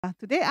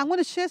Today I'm going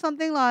to share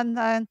something on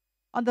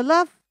the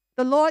love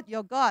the Lord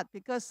your God,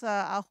 because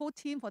our whole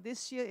theme for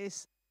this year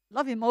is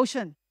love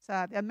emotion.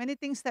 So there are many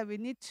things that we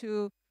need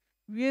to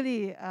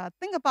really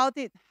think about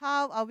it.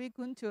 How are we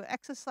going to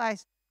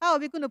exercise? How are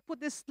we going to put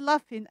this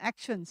love in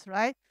actions,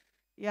 right?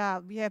 Yeah,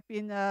 we have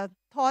been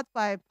taught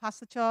by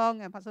Pastor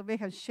Chong and Pastor Wei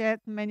have shared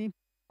many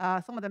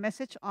some of the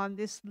message on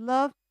this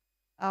love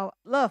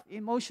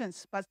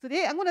emotions. But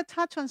today I'm going to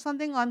touch on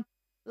something on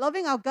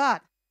loving our God,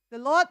 the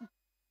Lord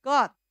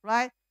God,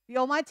 right? The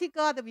Almighty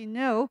God that we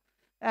know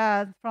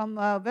from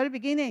very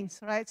beginnings,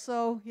 right?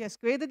 So He has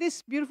created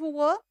this beautiful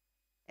world,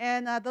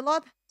 and the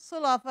Lord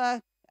sort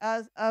of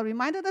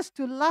reminded us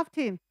to love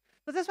Him.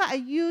 So that's why I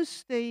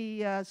use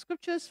the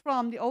scriptures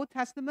from the Old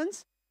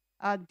Testament,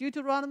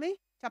 Deuteronomy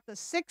chapter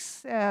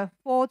 6,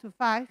 4 to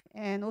 5,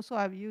 and also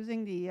I'm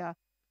using the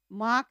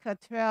Mark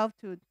 12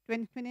 to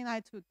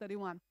 29 to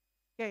 31.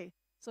 Okay,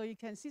 so you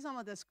can see some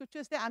of the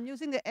scriptures there. I'm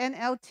using the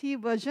NLT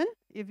version.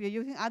 If you're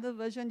using other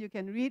version, you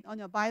can read on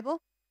your Bible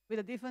with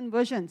the different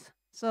versions.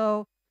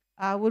 So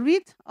we'll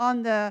read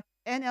on the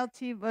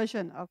NLT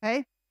version,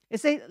 okay? It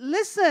says,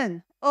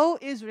 "Listen, O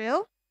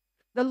Israel,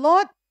 the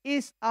Lord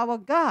is our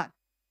God,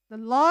 the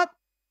Lord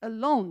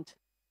alone.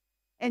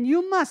 And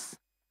you must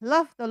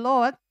love the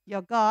Lord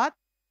your God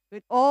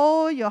with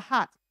all your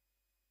heart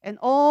and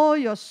all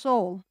your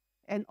soul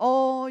and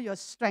all your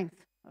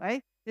strength."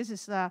 Right? This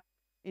is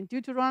in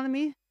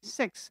Deuteronomy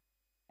 6.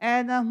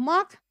 And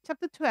Mark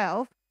chapter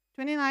 12,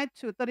 29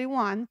 to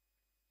 31,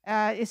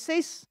 it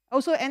says,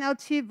 also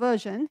NLT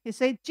version, it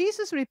says,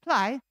 Jesus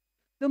replied,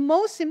 "The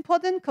most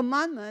important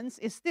commandment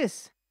is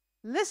this: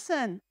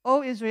 Listen,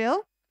 O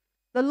Israel,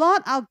 the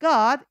Lord our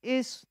God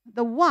is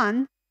the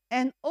one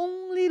and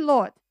only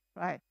Lord,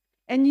 right?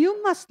 And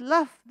you must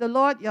love the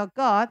Lord your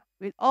God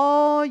with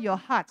all your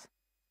heart,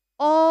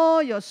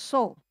 all your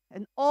soul,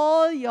 and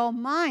all your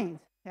mind,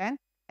 okay?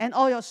 And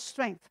all your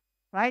strength,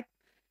 right?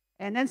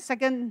 And then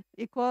second,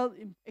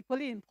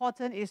 equally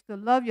important is to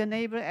love your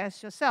neighbor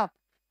as yourself.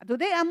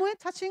 Today I'm only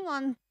touching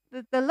on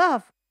the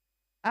love.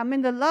 I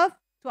mean the love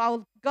to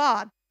our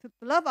God, to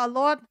love our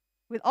Lord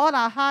with all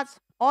our hearts,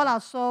 all our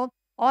soul,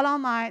 all our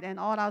mind, and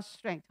all our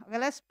strength. Okay,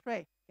 let's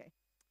pray. Okay.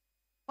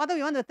 Father,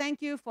 we want to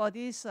thank you for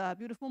this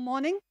beautiful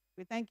morning.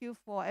 We thank you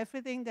for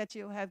everything that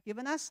you have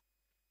given us.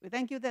 We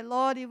thank you that,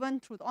 Lord,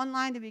 even through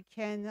online, that we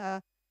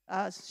can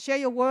share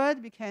your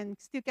word, we can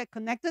still get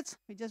connected.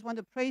 We just want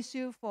to praise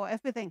you for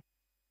everything.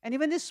 And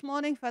even this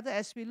morning, Father,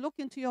 as we look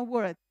into your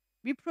word,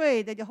 we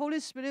pray that your Holy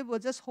Spirit will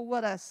just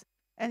hold us,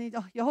 and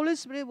your Holy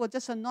Spirit will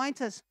just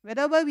anoint us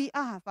wherever we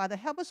are, Father.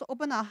 Help us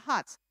open our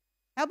hearts.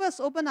 Help us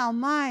open our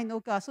mind, oh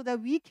God, so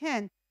that we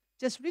can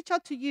just reach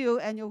out to you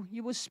and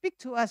you will speak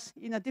to us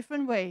in a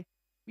different way.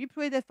 We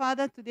pray that,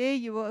 Father, today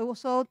you will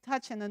also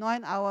touch and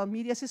anoint our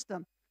media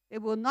system.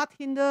 It will not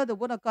hinder the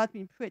word of God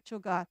being preached, oh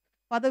God.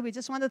 Father, we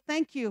just want to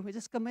thank you. We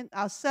just commit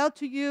ourselves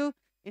to you.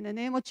 In the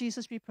name of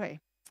Jesus, we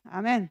pray.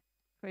 Amen.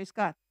 Praise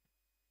God.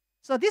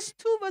 So these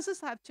two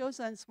verses I've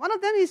chosen, one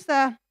of them is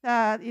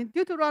in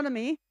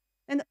Deuteronomy,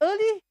 in the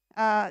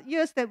early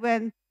years that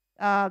when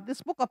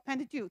this book of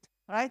Pentateuch,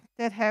 right,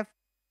 that have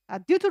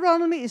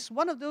Deuteronomy is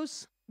one of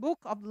those book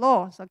of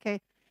laws, okay?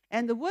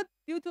 And the word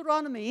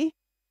Deuteronomy,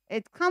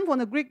 it comes from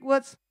the Greek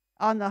words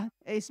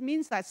it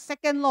means like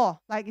second law,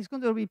 like it's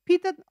going to be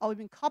repeated or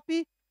be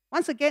copied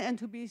once again and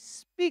to be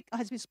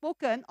has been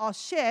spoken or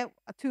shared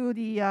to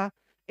the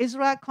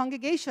Israel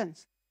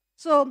congregations.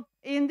 So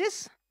in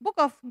this book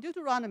of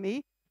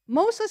Deuteronomy,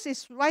 Moses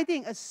is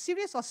writing a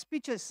series of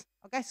speeches,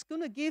 okay, he's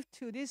going to give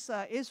to this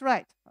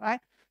Israelite, right,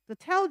 to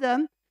tell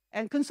them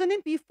and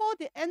concerning before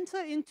they enter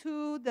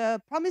into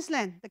the promised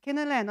land, the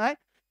Canaan land, right,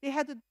 they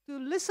had to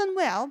listen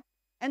well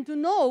and to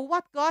know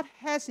what God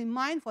has in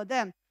mind for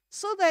them,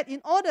 so that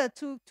in order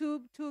to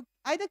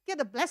either get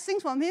the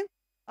blessings from Him,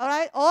 all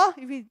right, or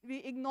if we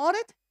ignore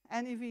it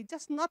and if we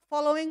just not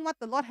following what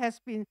the Lord has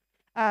been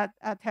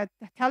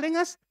telling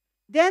us,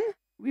 then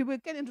we will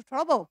get into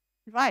trouble,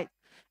 right?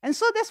 And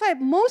so that's why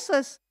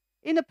Moses,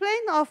 in the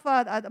plain of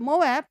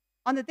Moab,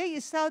 on the day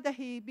itself that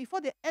before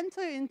they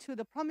enter into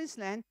the promised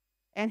land,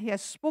 and he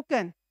has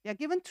spoken. They are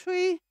given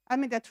there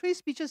are three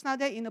speeches now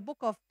there in the book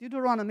of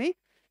Deuteronomy,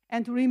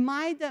 and to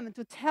remind them and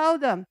to tell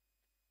them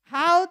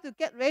how to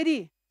get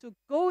ready to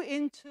go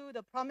into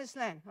the promised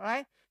land,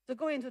 right? To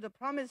go into the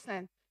promised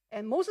land.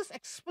 And Moses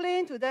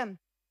explained to them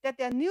that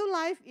their new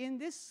life in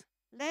this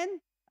land,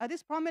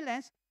 this promised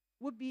land,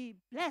 would be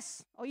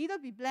blessed, or either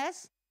be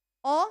blessed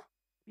or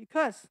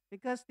because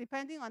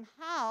depending on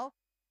how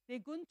they're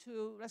going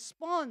to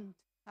respond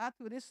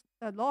to this,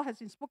 the law has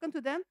been spoken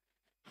to them,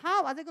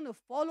 how are they going to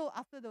follow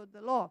after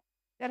the law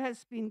that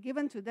has been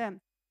given to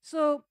them?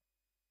 So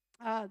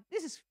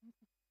this is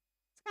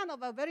kind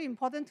of very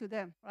important to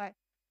them, right?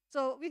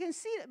 So we can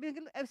see,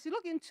 as you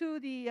look into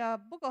the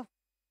book of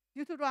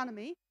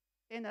Deuteronomy,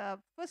 in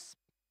first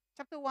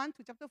chapter 1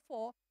 to chapter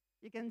 4,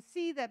 you can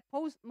see that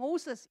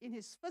Moses, in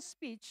his first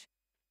speech,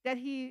 that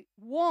he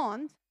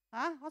warned,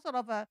 sort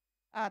of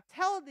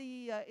tell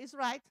the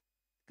Israelites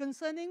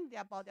concerning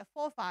about their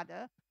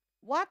forefather,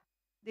 what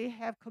they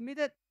have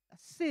committed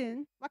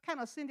sin, what kind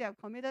of sin they have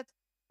committed,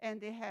 and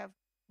they have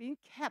been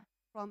kept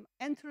from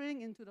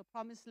entering into the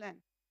promised land.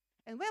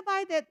 And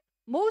whereby that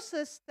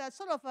Moses that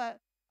sort of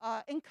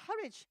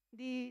encouraged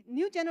the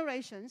new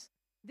generations,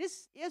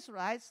 these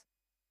Israelites,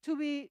 to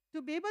be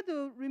able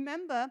to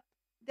remember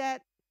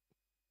that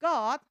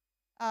God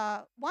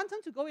wants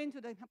them to go into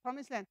the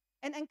promised land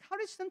and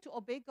encourage them to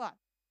obey God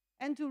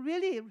and to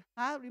really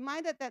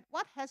remind them that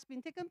what has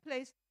been taken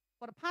place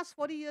for the past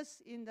 40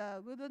 years in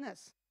the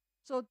wilderness.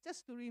 So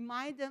just to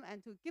remind them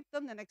and to give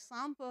them an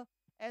example,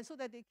 and so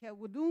that they can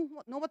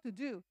know what to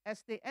do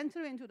as they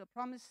enter into the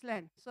promised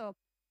land. So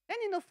then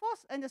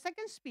in the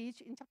second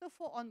speech, in chapter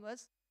 4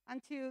 onwards,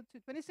 until to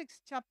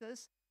 26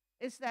 chapters,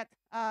 is that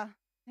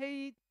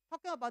he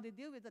talking about the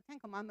deal with the Ten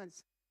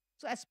Commandments.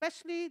 So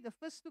especially the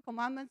first two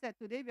commandments that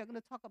today we are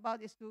going to talk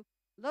about is to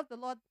love the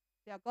Lord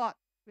their God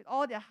with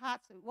all their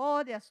hearts, with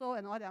all their soul,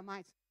 and all their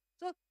minds.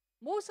 So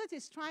Moses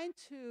is trying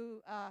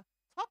to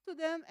talk to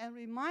them and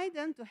remind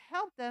them to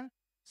help them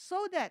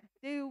so that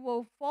they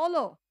will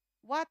follow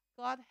what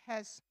God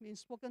has been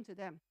spoken to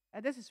them.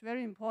 And this is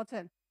very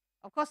important.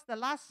 Of course, the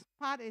last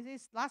part is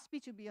this last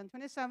speech will be on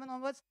 27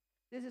 onwards.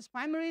 This is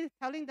primarily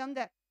telling them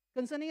that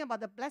concerning about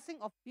the blessing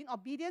of being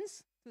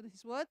obedience to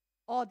his word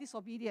or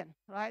disobedient,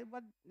 right?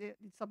 What the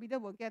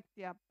disobedient will get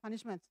their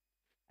punishments.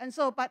 And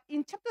so, but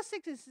in chapter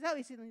 6 itself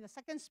is in the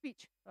second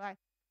speech, right?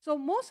 So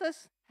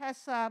Moses has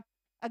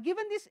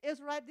given this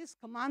Israelite these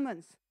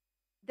commandments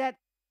that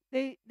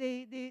they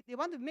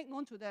want to make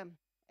known to them.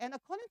 And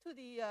according to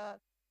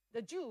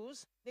the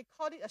Jews, they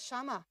call it a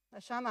shama,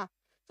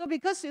 So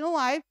because, you know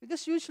why?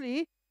 Because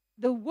usually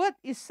the word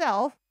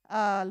itself,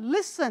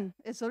 listen,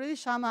 is already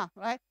shama,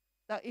 right?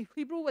 If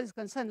Hebrew word is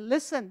concerned,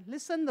 listen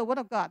the word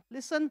of God.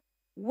 Listen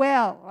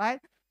well, right?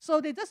 So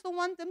they just don't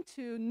want them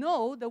to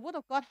know the word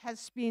of God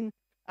has been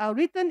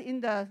written in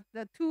the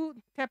two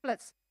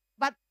tablets.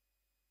 But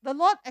the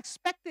Lord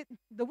expected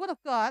the word of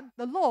God,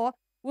 the law,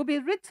 will be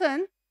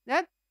written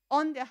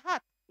on their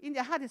heart, in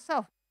their heart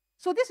itself.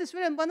 So this is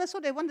very important. So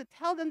they want to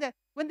tell them that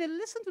when they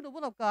listen to the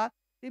word of God,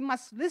 they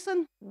must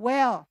listen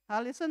well,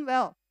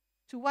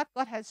 to what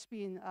God has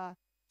been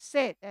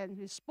said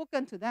and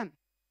spoken to them.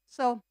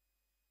 So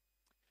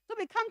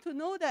we come to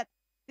know that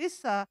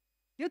this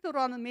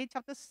Deuteronomy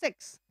chapter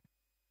 6,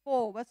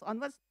 4 verse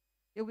onwards,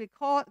 they will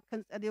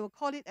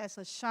call it as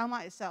a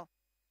shama itself,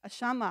 a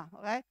shama,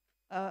 right?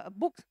 A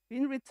book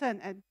being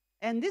written,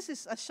 and this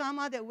is a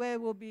shama that where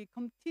will be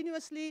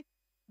continuously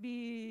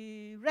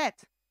be read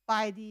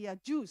by the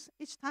Jews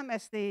each time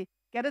as they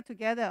gather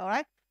together. All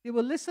right, they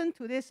will listen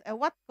to this and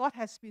what God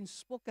has been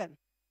spoken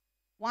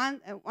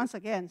once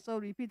again. So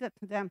repeated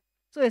to them.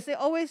 So they say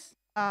always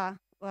have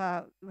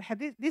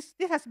this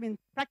has been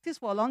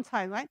practiced for a long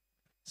time, right?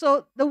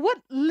 So the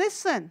word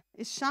listen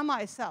is shama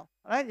itself,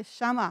 right? It's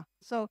shama.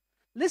 So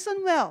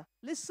listen well,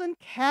 listen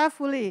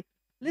carefully,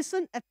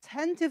 listen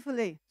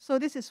attentively. So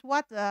this is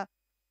what the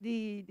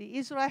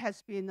Israel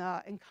has been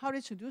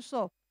encouraged to do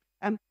so.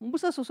 And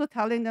Moses also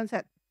telling them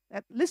that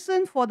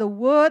listen for the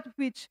word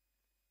which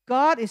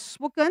God is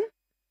spoken,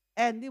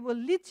 and it will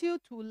lead you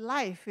to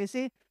life. You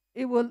see,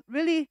 it will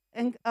really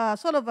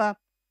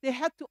they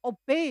have to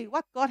obey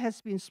what God has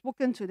been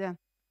spoken to them.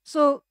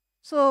 So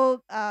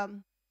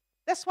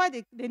that's why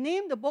they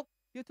named the book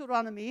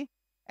Deuteronomy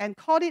and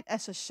called it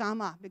as a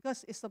shama,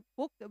 because it's a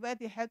book where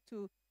they had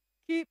to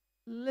keep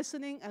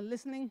listening and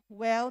listening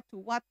well to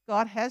what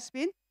God has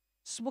been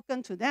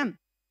spoken to them.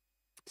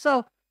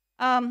 So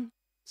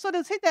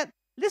they say that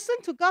listen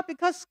to God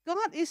because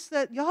God is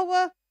the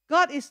Yahweh,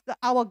 God is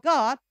our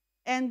God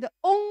and the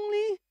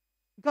only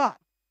God,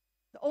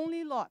 the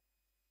only Lord.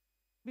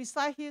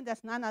 Beside him,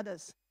 there's none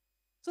others.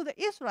 So the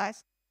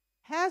Israelites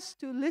has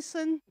to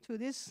listen to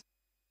this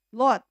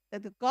Lord,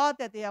 that the God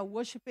that they are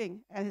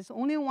worshiping, and it's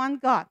only one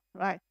God,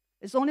 right?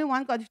 It's only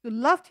one God. You have to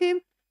love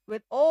him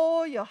with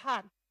all your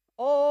heart,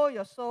 all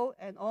your soul,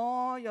 and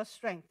all your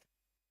strength.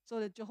 So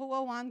the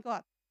Jehovah one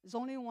God is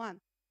only one.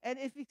 And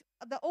if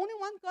the only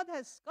one God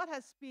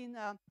has been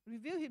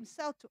revealed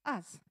himself to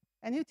us,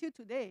 and until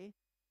today,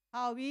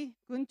 how are we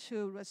going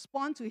to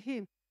respond to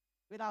him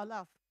with our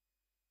love?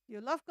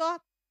 You love God?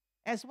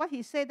 As what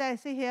he said, I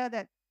say here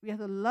that we have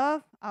to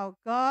love our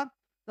God,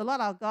 the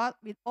Lord our God,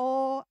 with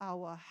all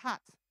our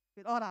hearts,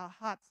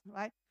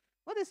 right?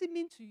 What does it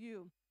mean to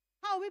you?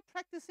 How are we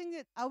practicing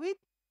it? Are we,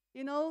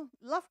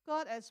 love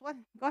God as what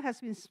God has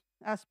been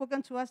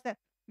spoken to us, that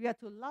we have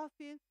to love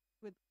him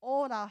with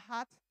all our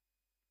heart,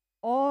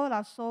 all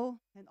our soul,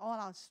 and all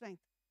our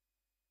strength.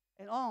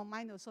 And all our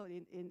mind also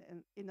in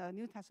the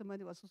New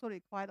Testament, it was also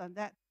required on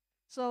that.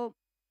 So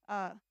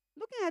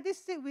looking at this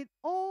thing with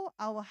all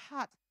our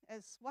heart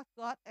as what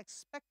God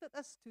expected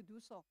us to do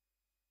so.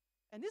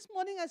 And this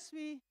morning as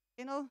we,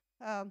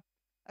 come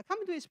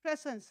into his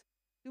presence,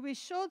 do we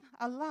show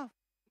our love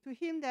to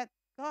him that,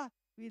 God,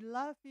 we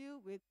love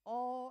you with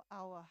all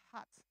our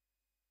hearts.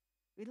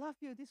 We love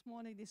you this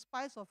morning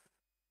despite of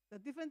the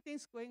different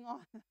things going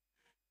on.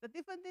 The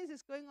different things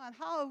is going on.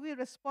 How are we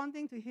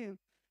responding to him?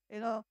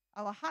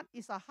 Our heart,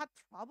 is our heart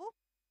troubled?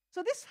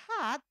 So this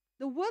heart,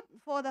 the word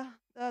for the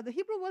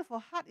Hebrew word for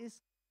heart is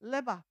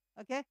leba,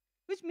 okay,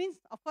 which means,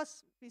 of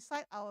course,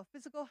 beside our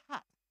physical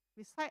heart,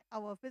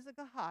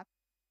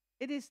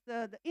 it is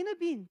the inner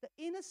being, the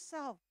inner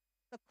self,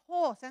 the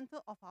core center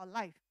of our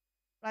life,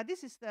 right?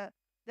 This is that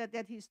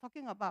he's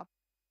talking about,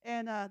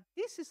 and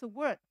this is a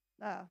word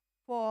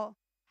for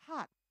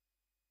heart,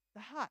 the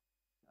heart.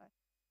 Right?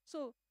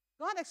 So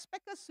God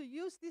expects us to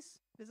use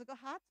this physical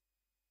heart,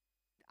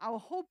 our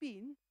whole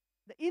being,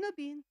 the inner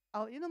being,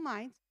 our inner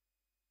mind,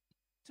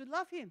 to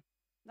love Him.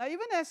 Now,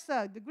 even as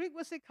the Greek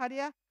word say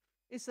cardia,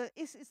 it's a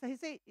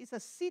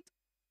seat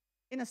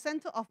in the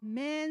center of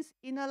man's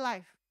inner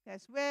life.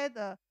 That's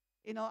where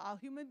our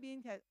human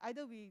being has,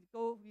 either we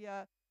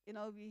are,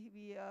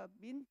 we are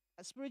being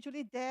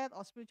spiritually dead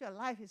or spiritually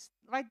alive, is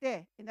right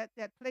there in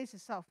that place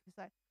itself. It's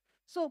like,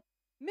 so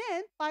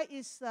man, by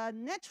its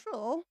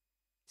natural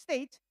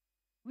state,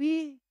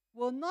 we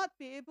will not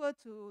be able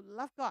to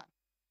love God.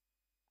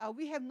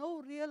 We have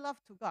no real love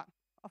to God,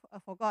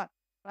 for God,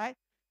 right?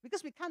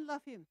 Because we can't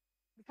love Him.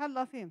 We can't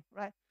love Him,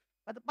 right?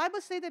 But the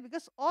Bible says that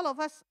because all of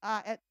us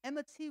are at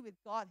enmity with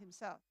God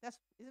Himself.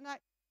 Isn't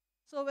that?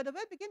 So at the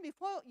very beginning,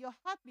 before your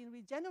heart being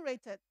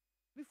regenerated,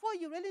 before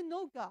you really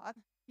know God,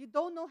 you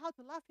don't know how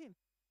to love Him.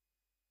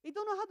 You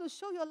don't know how to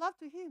show your love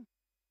to Him.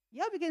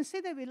 Yeah, we can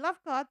say that we love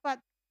God, but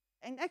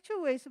in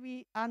actual ways,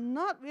 we are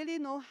not really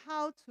know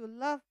how to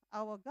love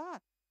our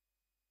God.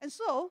 And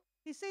so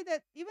he said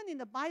that even in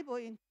the Bible,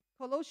 in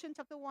Colossians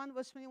chapter 1,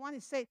 verse 21, he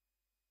said,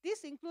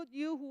 this includes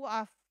you who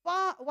are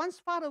once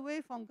far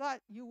away from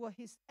God. You were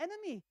His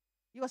enemy.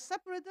 You are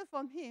separated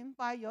from Him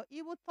by your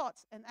evil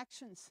thoughts and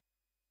actions.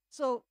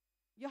 So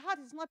your heart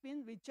is not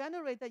being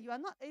regenerated. You are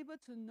not able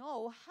to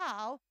know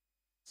how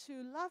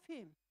to love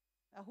Him.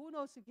 Who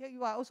knows if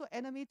you are also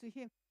enemy to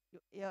Him?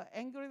 You're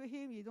angry with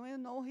Him. You don't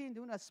even know Him.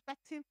 You don't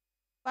respect Him.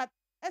 But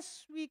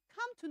as we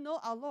come to know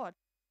our Lord,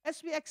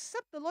 as we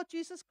accept the Lord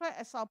Jesus Christ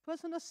as our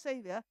personal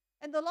Savior,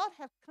 and the Lord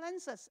have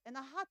cleansed us, and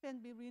our heart can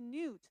be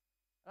renewed,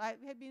 right?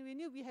 We have been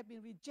renewed. We have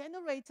been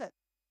regenerated.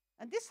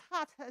 And this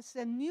heart has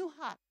a new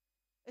heart.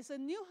 It's a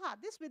new heart.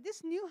 With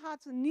this new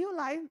heart, a new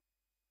life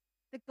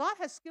that God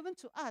has given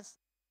to us,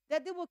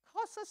 that it will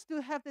cause us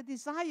to have the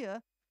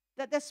desire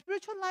that the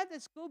spiritual life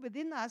that's go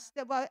within us,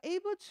 that we're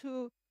able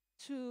to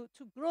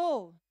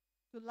grow,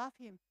 to love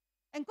Him.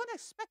 And God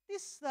expects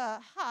this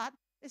heart.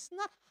 It's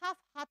not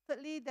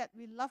half-heartedly that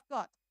we love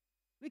God.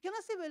 We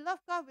cannot say we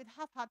love God with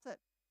half-hearted.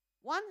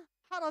 One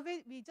part of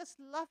it, we just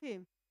love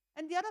Him.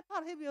 And the other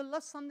part of it, we'll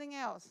love something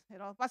else.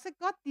 But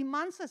God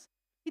demands us.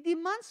 He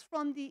demands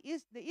from the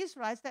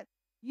Israelites that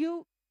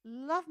you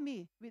love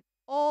me with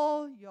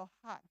all your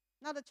heart.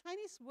 Now, the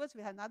Chinese words,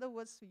 we have another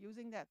words for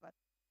using that. But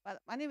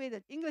anyway,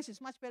 the English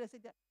is much better. Say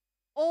that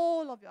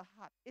all of your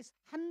heart. It's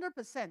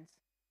 100%.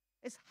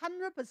 It's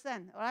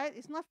 100%, all right?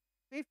 It's not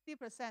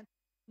 50%,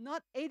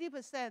 not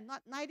 80%,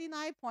 not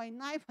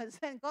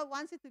 99.9%. God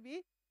wants it to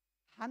be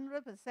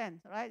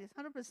 100%, right? It's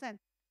 100%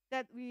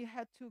 that we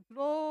have to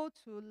grow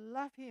to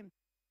love Him.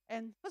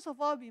 And first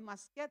of all, we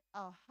must get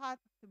our heart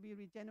to be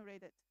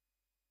regenerated.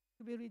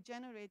 To be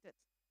regenerated.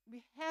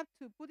 We have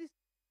to put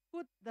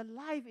the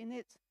life in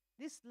it,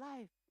 this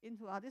life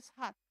into this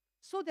heart,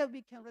 so that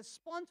we can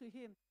respond to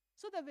Him,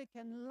 so that we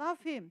can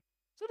love Him,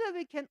 so that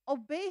we can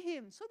obey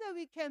Him, so that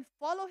we can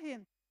follow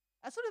Him,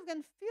 so that we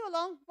can feel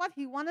along what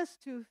He wants us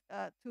to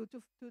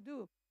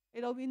do.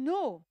 We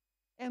know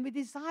and we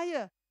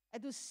desire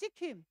and to seek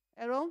Him,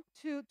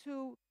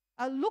 to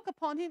look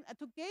upon Him and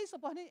to gaze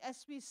upon Him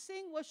as we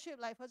sing worship.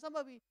 Like, for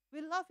example, we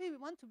love Him, we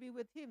want to be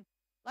with Him.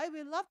 Like,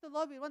 we love the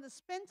Lord, we want to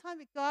spend time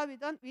with God,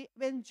 we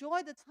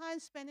enjoy the time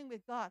spending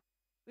with God.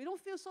 We don't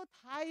feel so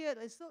tired.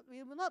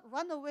 We will not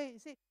run away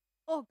and say,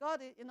 oh,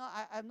 God,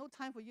 I have no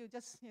time for you.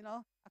 Just,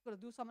 I could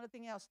do some other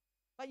thing else.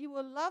 But you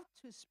will love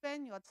to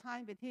spend your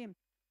time with Him.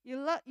 You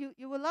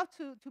will love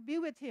to be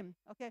with Him,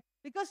 okay?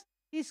 Because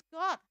He's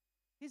God.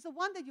 He's the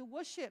one that you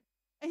worship.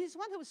 And He's the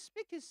one who will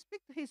speak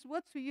His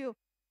word to you.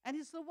 And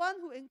He's the one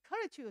who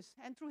encourages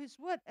you. And through His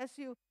word, as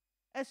you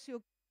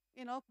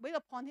wait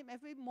upon Him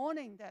every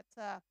morning, that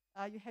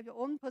you have your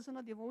own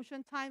personal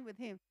devotion time with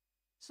Him.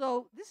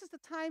 So this is the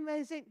time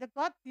where that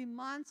God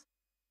demands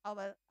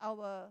our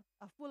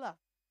full love,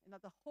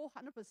 the whole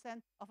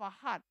 100% of our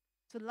heart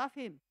to love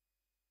Him.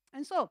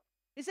 And so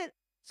He said,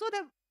 so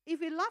that if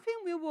we love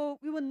Him, we will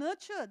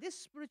nurture this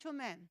spiritual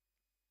man,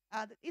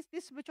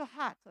 this spiritual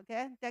heart,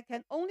 okay, that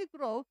can only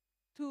grow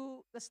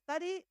to the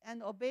study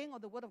and obeying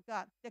of the Word of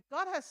God. That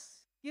God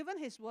has given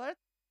His Word.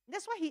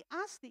 That's why He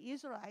asked the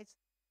Israelites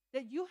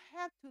that you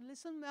have to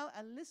listen well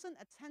and listen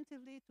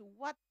attentively to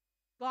what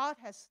God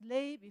has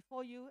laid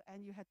before you,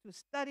 and you have to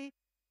study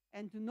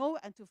and to know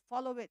and to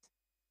follow it.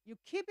 You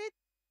keep it,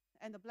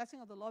 and the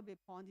blessing of the Lord be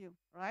upon you,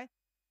 right?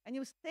 And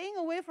you're staying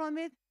away from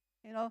it,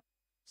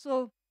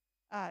 So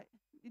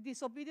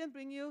disobedience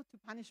bring you to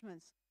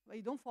punishments where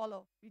you don't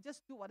follow. You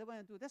just do whatever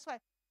you do. That's why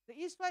the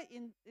Israelites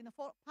in the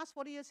past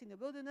 40 years in the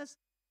wilderness,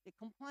 they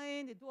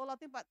complain, they do a lot of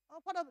things, but how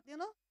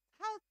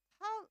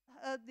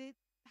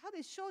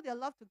they show their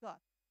love to God,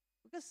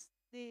 because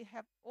they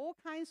have all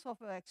kinds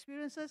of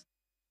experiences.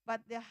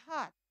 but their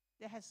heart,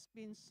 there has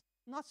been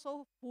not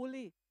so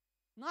fully,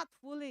 not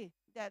fully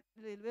that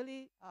they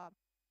really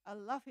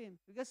love Him,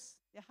 because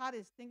their heart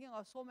is thinking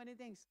of so many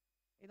things.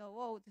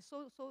 Whoa, it's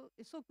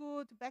so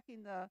good back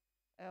in the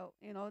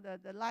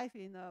life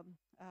in the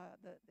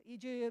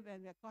Egypt,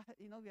 and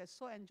we are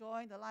so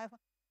enjoying the life.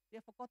 They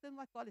have forgotten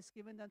what God has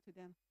given them to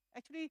them.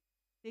 Actually,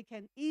 they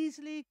can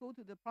easily go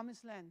to the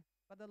promised land,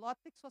 but the Lord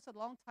takes us a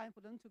long time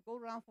for them to go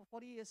around for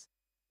 40 years,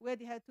 where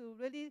they had to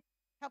really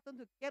help them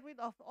to get rid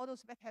of all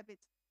those bad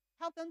habits,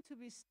 help them to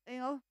be,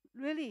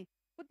 really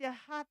put their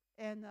heart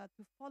and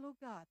to follow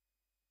God,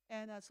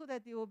 and so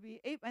that they will be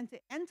able and to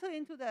enter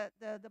into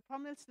the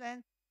promised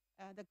land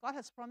that God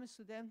has promised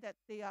to them, that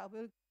they are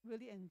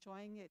really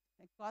enjoying it,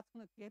 and God's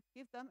going to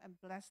give them and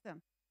bless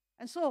them.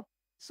 And so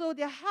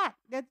their heart,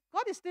 that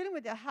God is dealing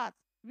with their hearts.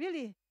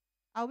 Really,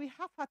 are we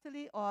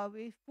half-heartedly, or are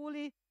we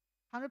fully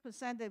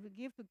 100% that we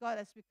give to God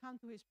as we come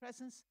to His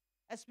presence,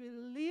 as we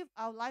live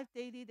our life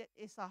daily, that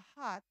is our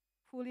heart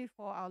fully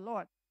for our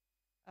Lord?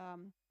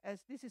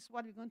 As this is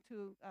what we're going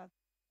to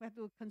we have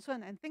to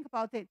concern and think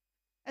about it.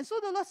 And so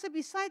the Lord said,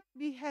 besides,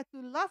 we have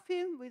to love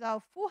Him with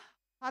our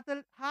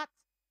full-hearted hearts,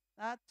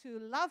 to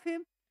love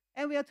Him,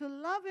 and we have to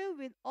love Him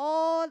with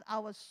all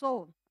our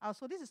soul.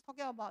 So this is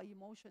talking about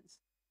emotions,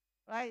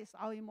 right? It's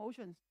our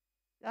emotions.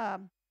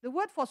 The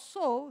word for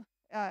soul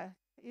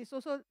is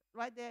also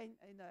right there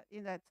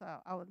in that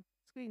our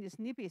screen is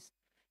nipis.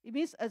 It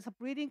means as a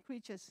breathing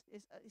creatures.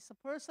 It's a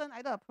person,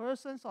 either a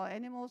persons or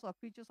animals or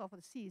creatures of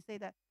the sea. Say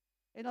that,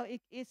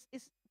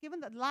 it's given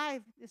that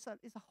life is a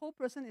whole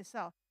person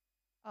itself,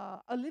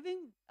 a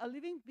living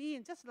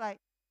being, just like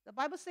the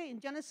Bible says in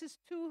Genesis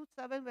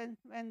 2:7,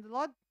 when the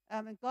Lord,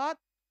 when God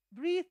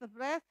breathed the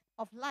breath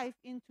of life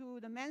into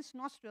the man's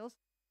nostrils,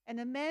 and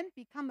the man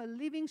become a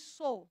living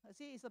soul. I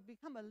see,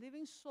 become a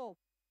living soul.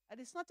 And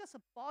it's not just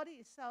a body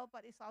itself,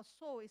 but it's our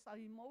soul, it's our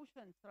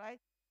emotions, right?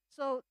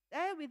 So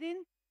there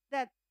within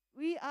that,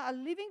 we are a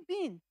living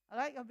being, all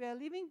right? We are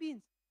living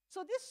beings.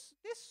 So this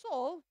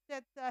soul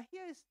that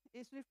here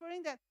is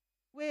referring that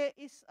where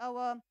is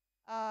our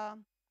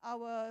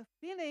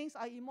feelings,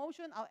 our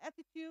emotion, our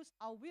attitudes,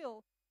 our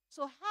will.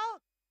 So how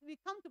we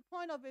come to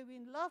point of where we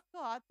love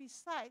God,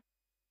 beside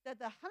that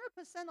the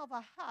 100% of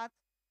our heart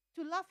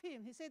to love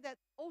Him. He said that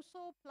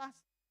also plus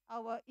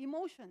our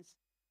emotions.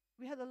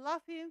 We have to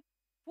love Him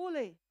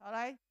fully, all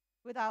right,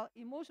 with our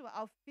emotion,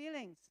 our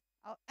feelings,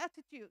 our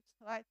attitudes,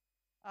 right?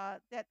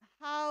 That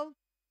how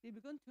we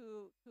begin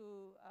to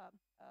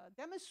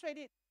demonstrate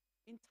it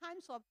in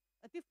times of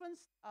different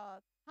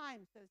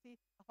times, you see,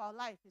 of our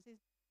life. You see,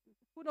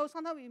 who knows?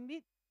 Sometimes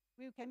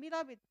we can meet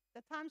up with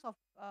the times of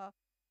uh,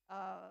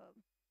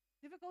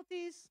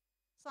 difficulties.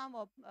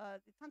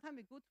 Sometimes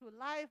we go through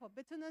life of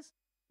bitterness.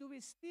 Do we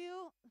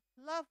still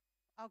love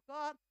our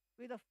God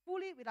with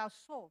our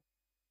soul?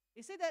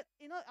 You see that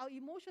our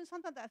emotions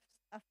sometimes that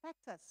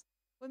affect us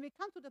when we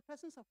come to the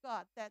presence of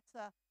God. That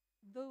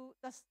do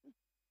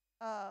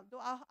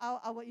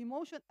our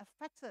emotion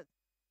affect us?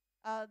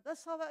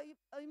 Does our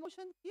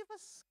emotion give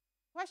us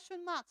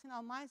question marks in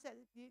our minds that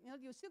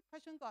you still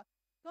question God?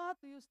 God,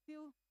 do you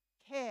still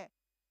care?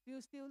 Do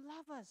you still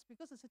love us?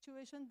 Because the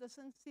situation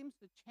doesn't seem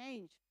to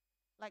change.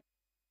 Like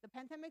the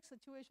pandemic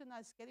situation now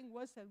is getting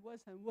worse and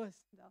worse and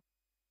worse.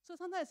 So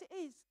sometimes I say,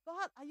 hey,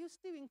 God, are you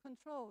still in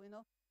control?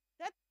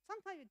 That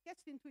sometimes it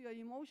gets into your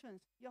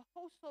emotions, your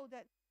whole soul,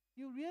 that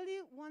you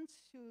really want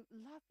to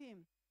love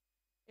Him.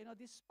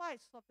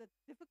 Despite of the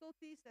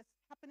difficulties that's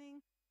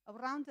happening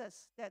around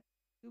us, that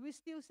do we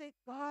still say,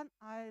 God,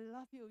 I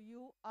love you.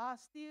 You are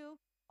still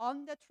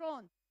on the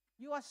throne.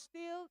 You are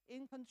still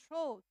in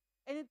control.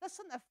 And it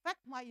doesn't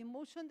affect my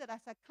emotion that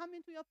as I come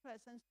into your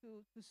presence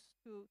to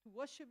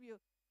worship you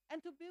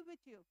and to be with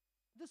you,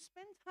 to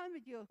spend time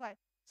with you. Right?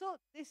 So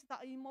this is the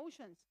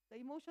emotions, the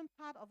emotion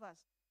part of us.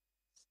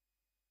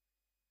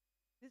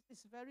 This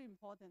is very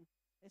important.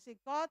 They say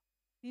God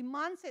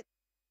demands it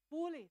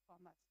fully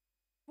from us.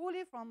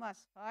 Fully from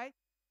us, right?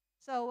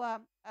 So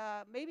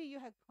maybe you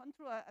have gone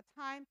through a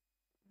time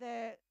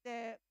that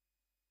that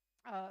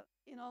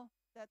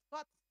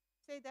God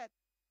say that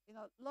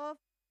love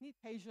needs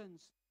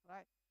patience,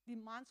 right?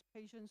 Demands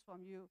patience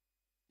from you.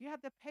 You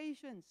have the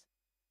patience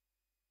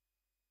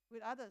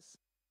with others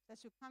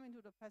as you come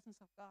into the presence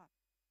of God.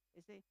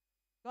 You see,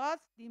 God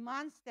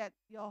demands that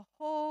your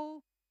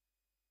whole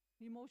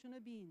emotional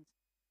beings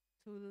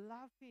to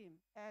love Him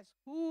as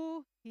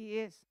who He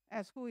is,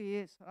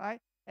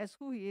 right? As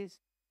who He is.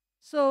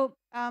 So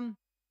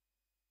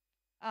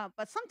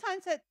but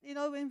sometimes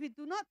when we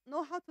do not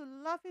know how to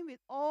love Him with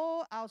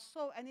all our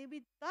soul, and if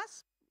it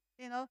does,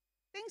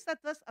 things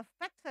that does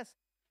affect us,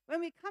 when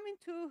we come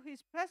into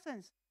His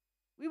presence,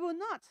 we will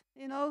not,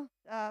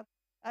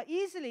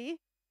 easily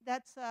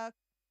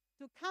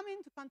to come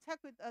into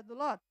contact with the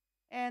Lord,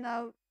 and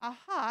our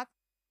heart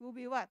will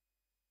be what,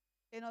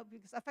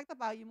 because affected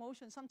by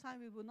emotions.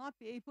 Sometimes we will not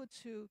be able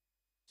to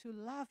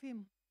love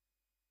Him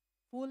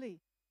fully.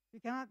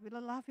 We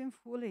will love Him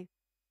fully.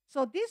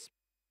 So this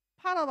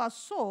part of our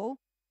soul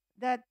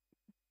that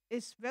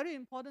is very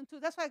important too.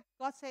 That's why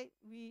God said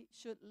we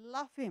should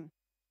love Him.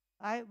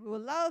 Right? We will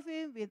love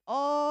Him with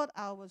all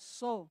our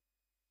soul,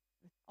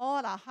 with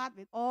all our heart,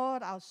 with all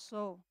our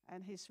soul.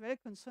 And He's very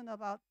concerned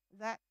about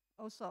that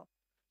also.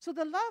 So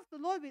to love the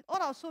Lord with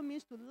all our soul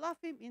means to love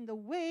Him in the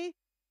way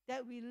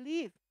that we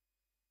live,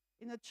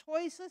 in the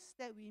choices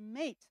that we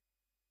make,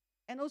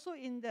 and also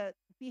in the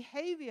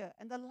behavior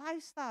and the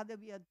lifestyle that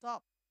we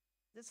adopt.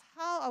 That's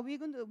how are we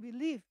going to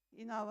live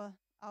in our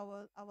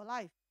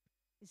life.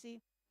 You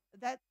see,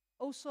 that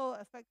also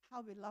affects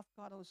how we love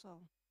God also,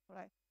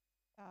 right?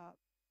 Uh,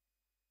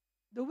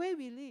 the way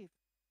we live,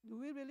 do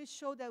we really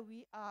show that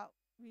we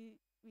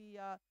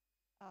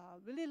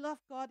really love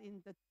God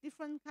in the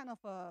different kind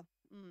of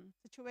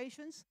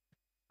situations?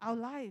 Our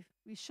life,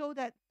 we show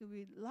that do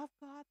we love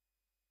God?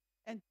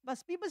 And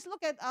but people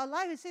look at our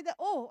life and say that,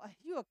 oh, are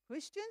you a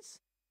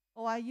Christians?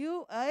 Or are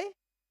you a,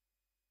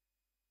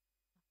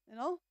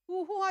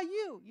 who are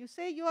you? You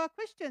say you are a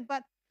Christian,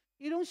 but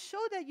you don't show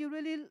that you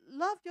really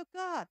love your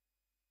God.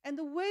 And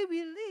the way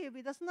we live,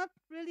 it does not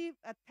really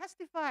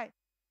testify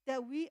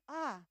that we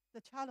are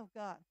the child of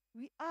God.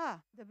 We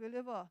are the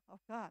believer of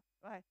God,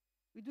 right?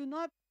 We do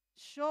not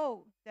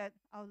show that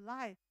our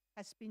life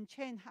has been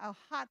changed, our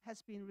heart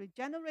has been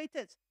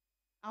regenerated,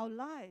 our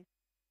life,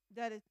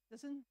 that it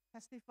doesn't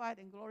testify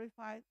and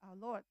glorify our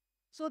Lord.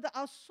 So that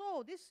our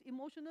soul, this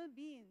emotional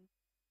being,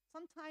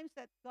 sometimes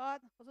that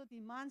God also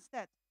demands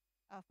that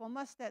from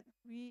us, that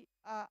we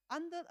are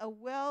under a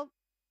well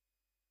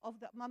of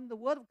the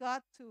Word of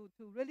God to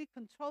really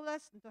control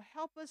us and to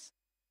help us,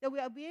 that we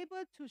will be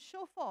able to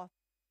show forth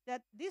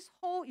that this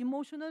whole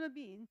emotional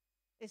being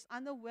is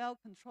under well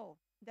control,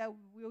 that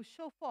we will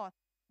show forth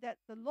that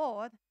the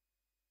Lord,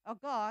 our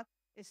God,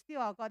 is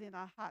still our God in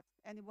our heart,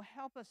 and it will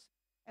help us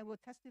and will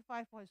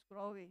testify for His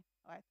glory,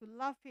 right? To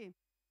love Him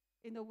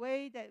in the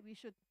way that we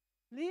should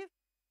live,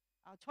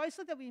 our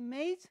choices that we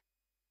made,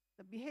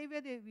 the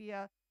behavior that we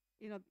are,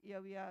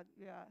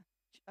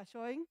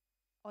 showing,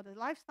 or the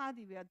lifestyle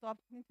that we are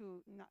adopting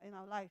in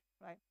our life,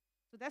 right?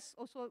 So that's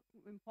also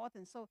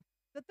important. So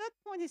the third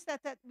point is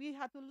that we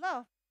have to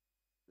love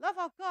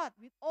our God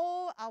with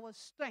all our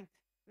strength,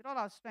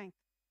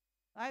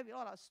 right? With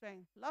all our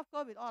strength. Love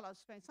God with all our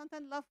strength.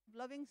 Sometimes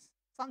loving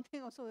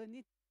something also will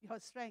need your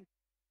strength.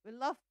 We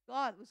love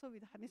God also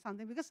with need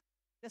something, because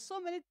there's so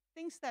many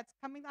things that's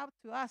coming up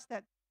to us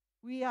that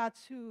we are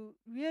to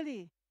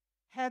really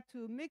have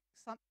to make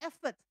some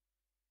effort.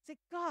 Say,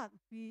 God,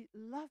 we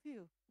love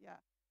you. Yeah.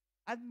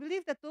 I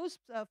believe that those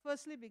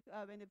firstly,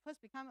 when they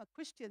first become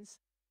Christians,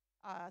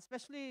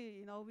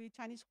 especially we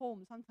Chinese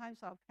home, sometimes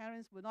our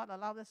parents will not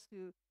allow us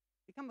to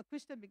become a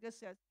Christian because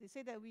they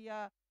say that we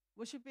are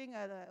worshiping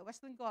a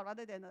Western God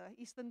rather than an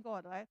Eastern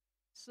God, right?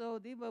 So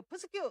they will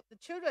persecute the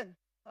children,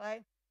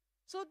 right?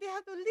 So they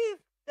have to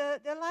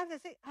live their life. They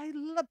say,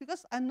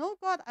 because I know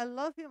God, I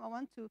love Him.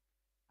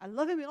 I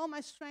love Him with all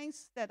my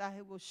strengths, that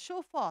I will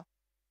show forth,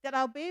 that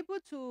I'll be able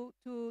to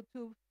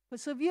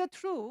persevere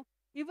through,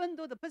 even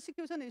though the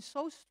persecution is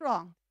so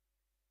strong.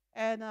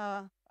 And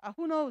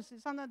who knows,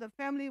 sometimes the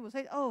family will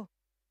say, oh,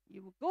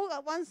 you will go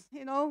at once,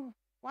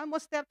 one more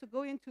step to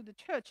go into the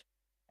church,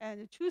 and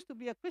you choose to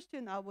be a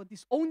Christian, I will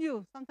disown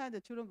you. Sometimes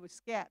the children will be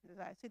scared. As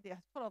I said, they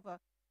are sort of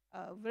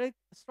a very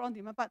strong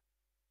demand. But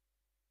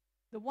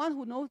the one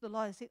who knows the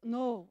Lord, I say,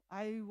 no,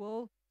 I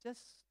will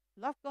just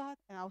love God,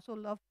 and I also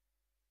love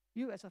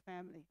you as a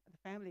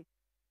family.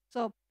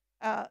 So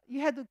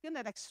you have to give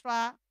that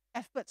extra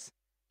efforts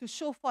to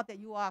show forth that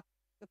you are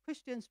the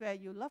Christians, where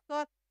you love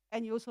God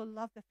and you also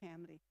love the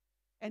family.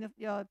 And if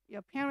your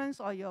parents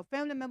or your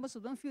family members who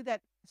don't feel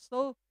that,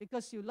 so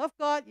because you love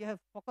God, you have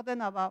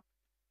forgotten about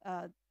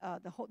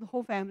the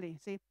whole family.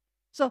 See,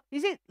 so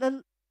is it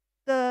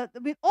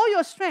with all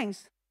your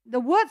strengths? The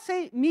word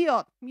say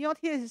miot. Miot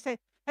here is say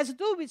has to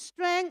do with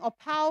strength or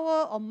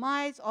power or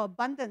might or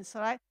abundance,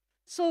 right?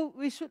 So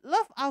we should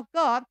love our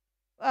God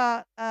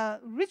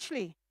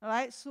richly,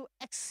 right? So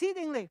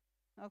exceedingly,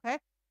 okay,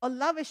 or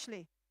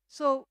lavishly.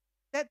 So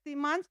that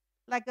demands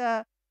like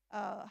a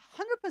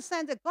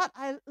 100% that God,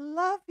 I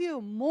love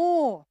you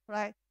more,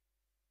 right?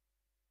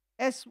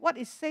 As what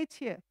is said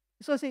here.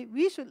 So say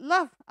we should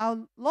love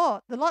our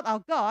Lord, the Lord our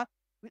God,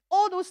 with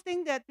all those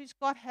things that which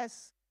God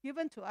has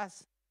given to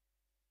us,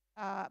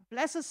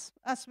 blesses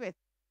us with.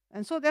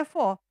 And so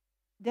therefore,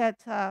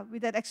 that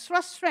with that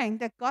extra strength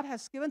that God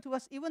has given to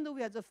us, even though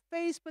we have to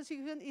face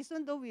persecution,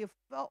 even though we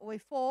fall,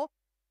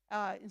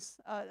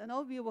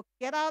 we will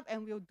get up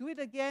and we will do it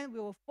again. We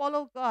will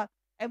follow God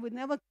and we'll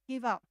never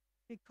give up,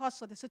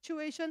 because of the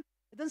situation.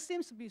 It doesn't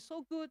seem to be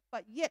so good,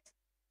 but yet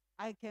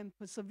I can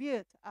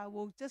persevere. I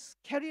will just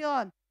carry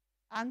on,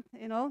 and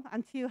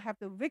until have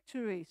the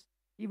victories.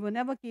 You will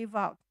never give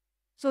up.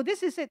 So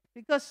this is it,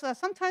 because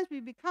sometimes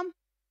we become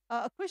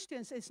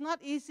Christians. It's not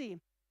easy,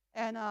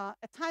 and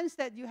at times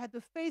that you have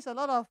to face a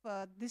lot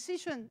of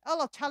decisions, a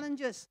lot of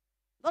challenges,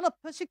 a lot of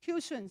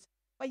persecutions.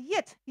 But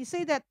yet He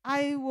said that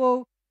I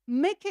will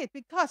make it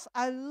because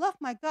I love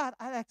my God.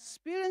 I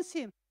experience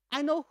Him.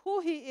 I know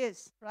who He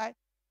is, right?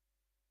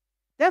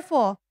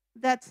 Therefore,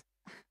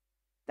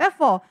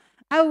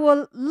 I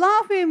will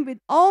love Him with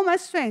all my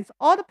strength,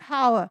 all the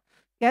power.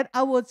 Yet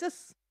I will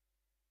just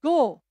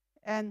go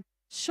and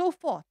show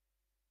forth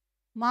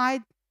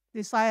my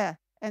desire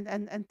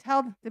and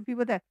tell the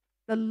people that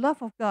the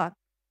love of God,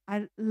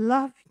 I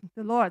love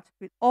the Lord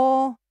with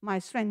all my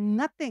strength.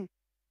 Nothing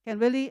can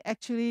really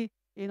actually,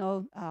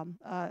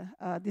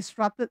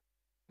 disrupt it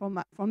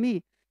from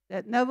me.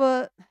 That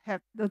never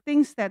have the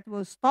things that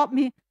will stop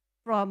me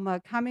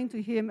from coming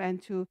to Him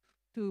and to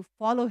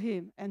follow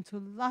Him and to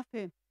love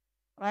Him,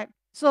 right?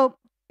 So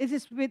it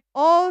is with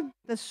all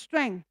the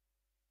strength,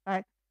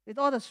 right? With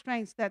all the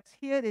strength that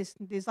here is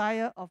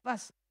desire of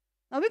us.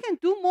 Now we can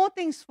do more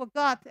things for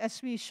God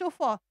as we show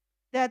forth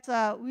that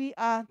we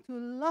are to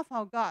love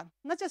our God.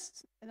 Not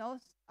just,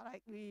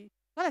 like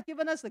God has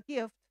given us the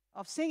gift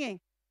of singing.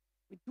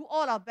 We do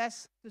all our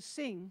best to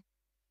sing.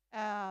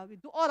 We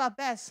do all our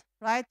best,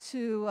 right,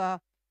 to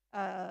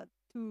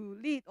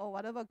lead or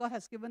whatever God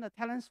has given the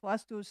talents for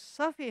us to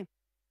serve Him.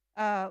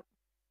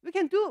 We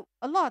can do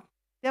a lot.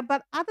 Yeah,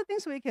 but other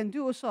things we can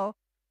do also.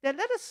 That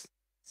let us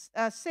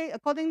say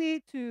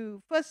accordingly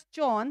to 1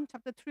 John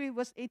chapter 3,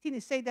 verse 18,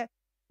 it says that,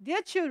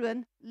 dear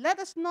children, let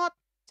us not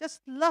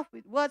just love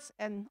with words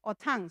and or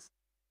tongues,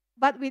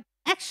 but with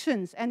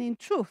actions and in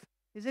truth.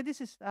 He said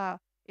this is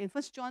in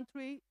 1 John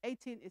 3,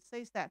 18, it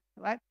says that,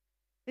 right?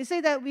 They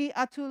say that we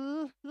are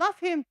to love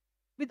Him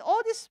with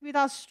all this, with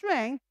our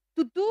strength,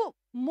 to do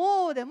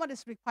more than what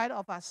is required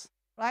of us,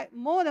 right?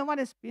 More than what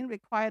is being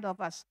required of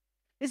us.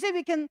 They say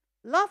we can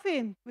love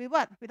Him with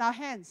what? With our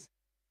hands.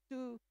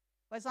 For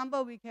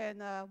example, we can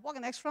walk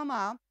an extra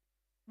mile.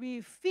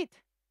 We feed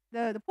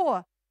the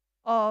poor,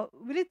 or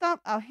we lift up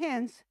our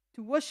hands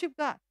to worship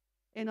God.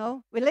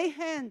 We lay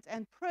hands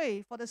and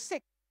pray for the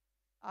sick.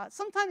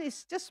 Sometimes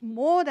it's just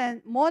more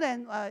than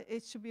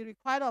it should be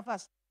required of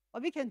us.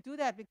 But we can do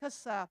that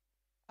because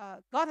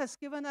God has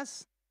given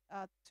us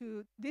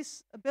to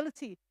this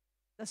ability,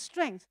 the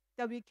strength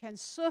that we can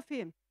serve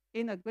Him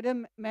in a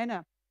good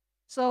manner.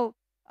 So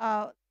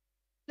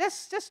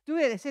let's just do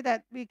it. I say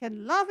that we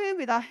can love Him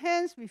with our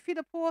hands. We feed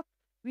the poor.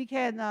 We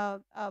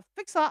can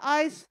fix our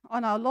eyes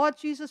on our Lord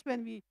Jesus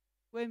when we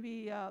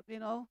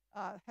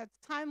have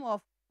time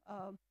of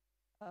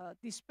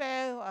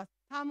despair, or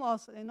time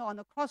of on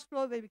the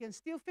crossroad, where we can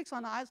still fix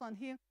our eyes on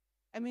Him,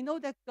 and we know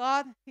that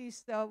God He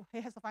has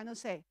the final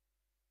say.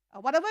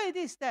 Whatever it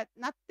is, that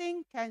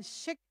nothing can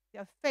shake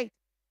their faith.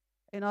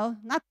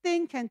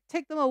 Nothing can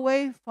take them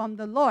away from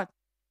the Lord.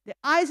 The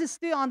eyes is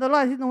still on the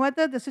Lord. No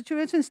matter the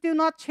situation is still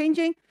not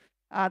changing,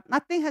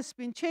 nothing has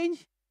been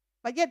changed,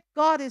 but yet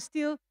God is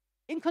still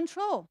in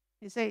control.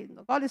 He said,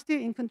 God is still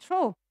in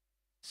control.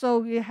 So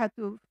we have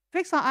to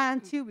fix our eye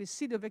until we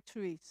see the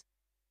victories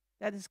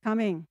that is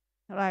coming.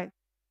 All right.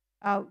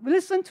 We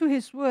listen to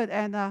His word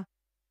and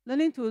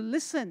learning to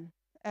listen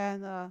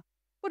and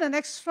put an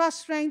extra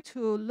strength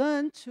to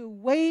learn to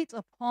wait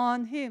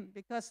upon Him,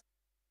 because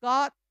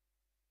God,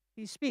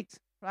 He speaks,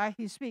 right?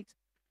 He speaks.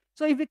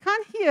 So if you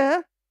can't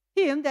hear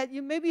Him, that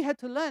you maybe have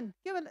to learn.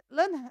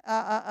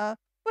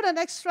 Put an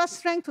extra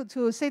strength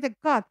to say that,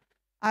 God,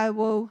 I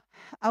will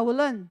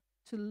learn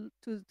to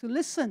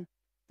listen,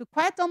 to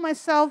quiet down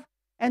myself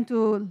and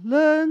to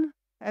learn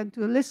and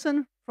to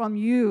listen from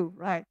You,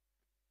 right?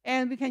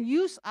 And we can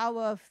use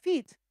our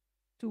feet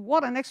to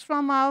walk an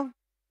extra mile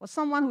for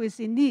someone who is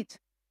in need.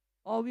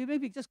 Or we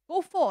maybe just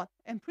go forth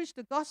and preach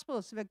the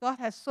gospels where God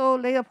has so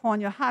laid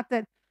upon your heart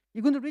that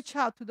you're going to reach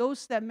out to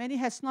those that many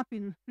has not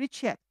been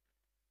reached yet.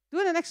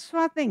 Do the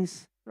extra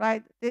things,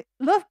 right?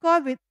 Love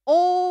God with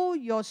all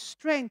your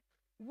strength.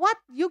 What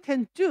you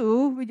can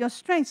do with your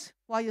strength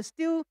while you're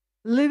still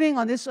living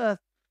on this earth,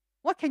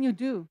 what can you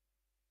do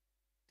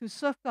to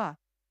serve God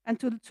and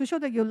to show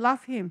that you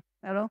love Him?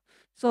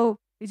 So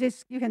He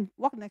says you can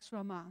walk an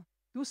extra mile,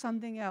 do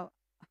something else.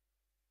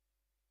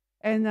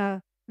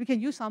 And we can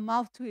use our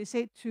mouth to, he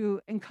said, to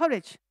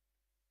encourage,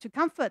 to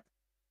comfort,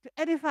 to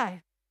edify,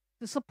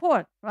 to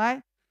support,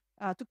 right?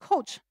 To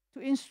coach,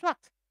 to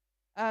instruct.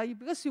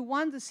 Because you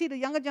want to see the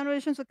younger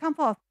generations to come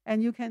forth,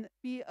 and you can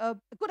be a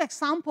good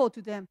example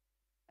to them.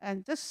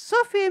 And just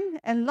serve Him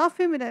and love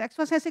Him with an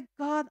extra sense. Say,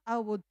 God, I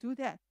will do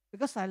that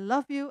because I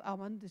love You. I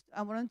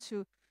want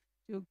to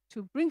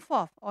bring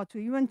forth, or to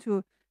even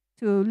to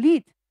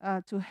lead,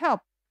 to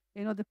help,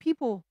 the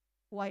people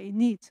who are in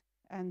need,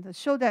 and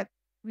show that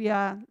we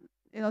are,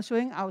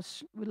 showing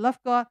we love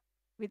God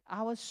with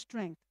our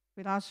strength,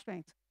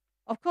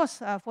 Of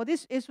course, for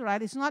this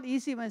Israelite, it's not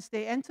easy when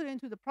they enter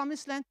into the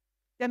promised land.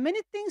 There are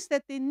many things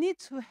that they need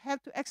to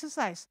have to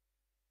exercise,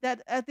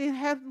 that they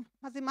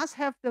must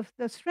have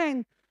the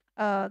strength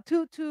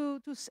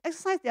to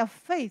exercise their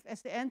faith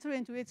as they enter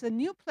into it. It's a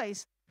new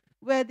place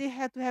where they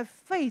have to have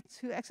faith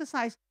to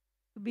exercise,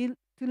 to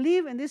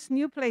live in this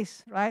new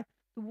place, right?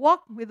 To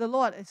walk with the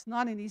Lord is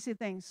not an easy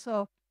thing.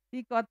 So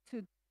they got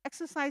to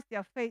exercise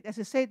their faith. As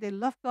you say, they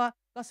love God.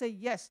 God said,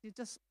 yes, you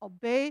just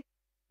obey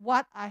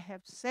what I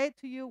have said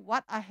to you,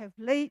 what I have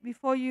laid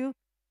before you.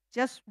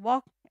 Just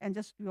walk and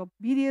just be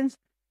obedient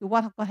to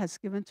what God has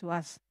given to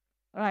us.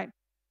 All right.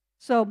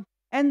 So,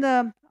 and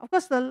of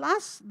course, the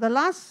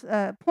last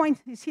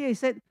point is here. He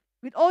said,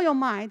 with all your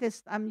mind.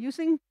 I'm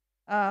using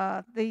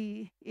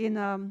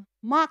in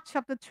Mark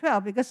chapter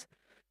 12, because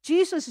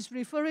Jesus is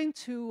referring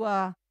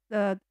to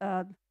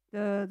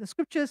the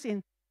scriptures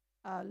in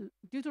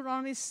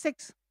Deuteronomy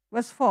 6,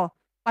 verse 4.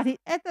 But he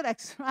added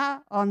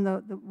extra on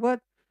the word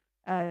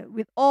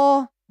with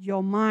all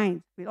your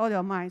mind, with all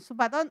your mind. So,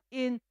 but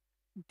in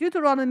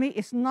Deuteronomy,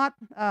 it's not,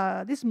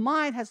 this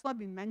mind has not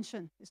been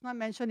mentioned. It's not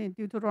mentioned in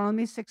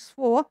Deuteronomy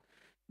 6:4,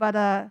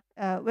 but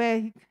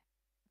where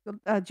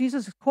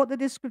Jesus quoted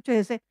this scripture,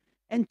 he said,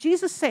 and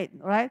Jesus said,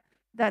 right,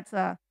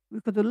 that we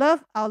could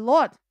love our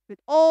Lord with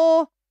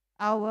all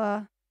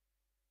our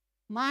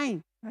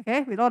mind,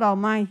 okay, with all our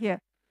mind here.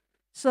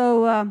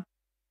 So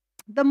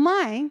the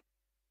mind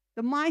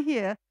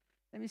here,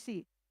 let me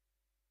see,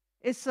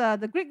 it's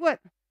the Greek word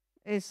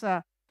is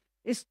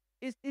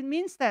it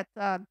means that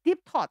deep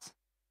thoughts.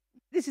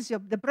 This is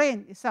the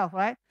brain itself,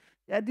 right?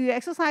 Do you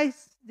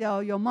exercise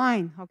your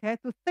mind, okay,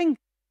 to think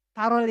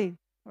thoroughly,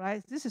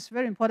 right? This is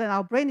very important.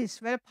 Our brain is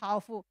very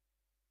powerful.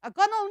 God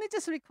not only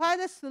just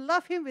requires us to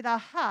love Him with our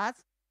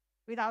hearts,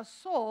 with our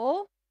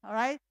soul, all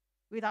right,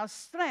 with our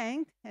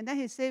strength, and then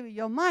He said with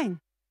your mind,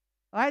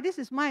 all right. This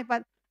is mind,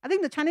 but I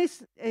think the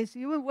Chinese is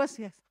even worse.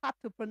 It's hard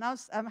to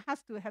pronounce.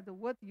 Has to have the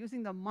word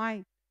using the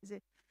mind. You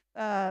see,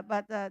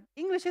 but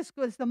English is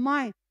good. It's the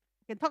mind.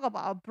 We can talk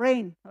about our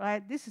brain,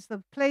 right? This is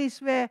the place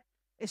where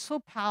it's so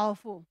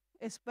powerful.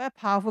 It's very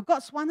powerful.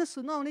 God wants us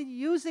to not only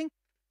using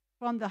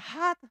from the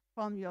heart,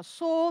 from your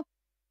soul,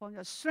 from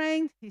your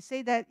strength. He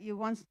said that He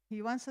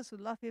wants us to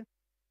love Him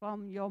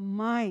from your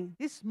mind.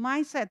 This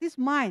mindset, this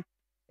mind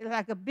is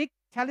like a big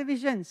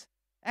television.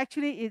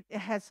 Actually, it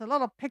has a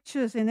lot of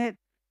pictures in it,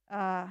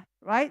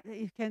 right?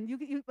 When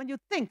you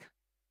think,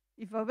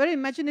 if you're a very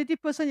imaginative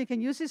person, you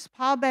can use this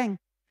power bank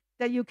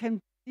that you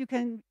can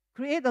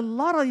create a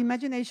lot of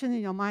imagination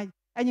in your mind,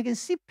 and you can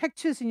see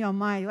pictures in your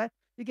mind, right?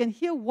 You can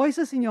hear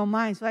voices in your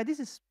mind, right? This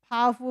is a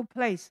powerful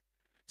place.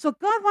 So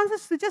God wants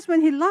us to just,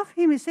 when He loves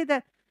Him, He said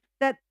that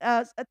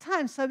at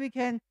times so we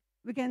can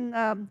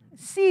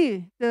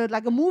see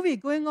like a movie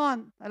going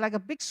on, like a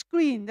big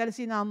screen that is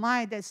in our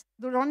mind, that's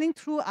running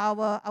through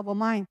our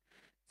mind.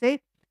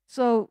 See,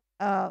 so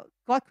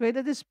God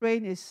created this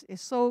brain is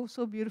so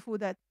beautiful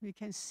that we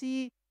can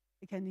see,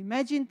 we can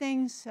imagine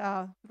things,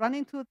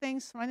 running through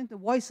things, running the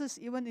voices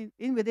even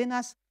in within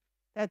us,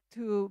 that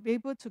to be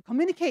able to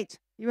communicate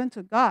even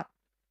to God.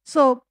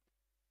 So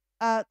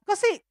God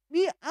said,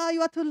 you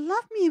are to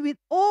love me with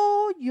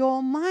all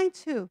your mind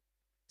too.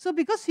 So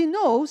because He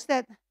knows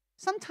that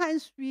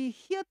sometimes we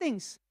hear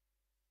things,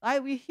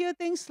 right? We hear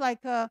things like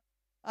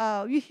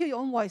you hear your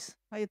own voice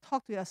when you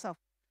talk to yourself.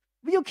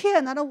 But you hear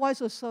another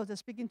voice also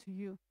that's speaking to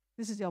you.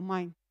 This is your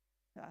mind.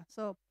 Yeah.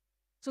 So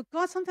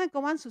God sometimes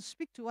wants to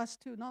speak to us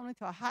too, not only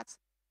to our hearts,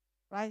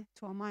 right?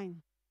 To our mind.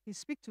 He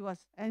speaks to us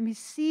and we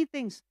see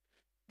things.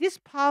 This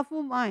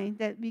powerful mind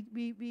that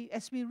we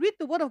as we read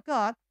the Word of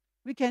God,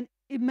 we can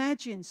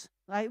imagine,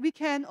 right? We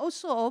can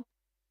also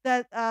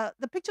that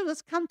the picture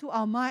just come to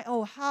our mind.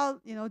 Oh, how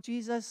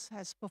Jesus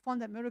has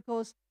performed that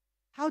miracles,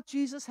 how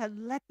Jesus had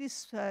led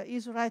these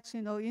Israelites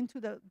into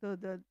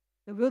the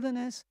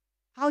wilderness,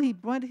 how He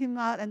brought him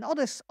out, and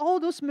all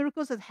those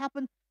miracles that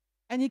happened,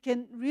 and you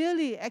can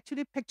really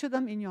actually picture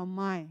them in your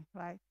mind,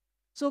 right?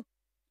 So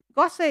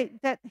God said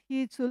that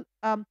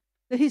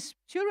that His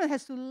children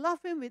has to love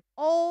Him with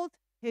all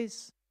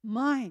his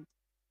mind.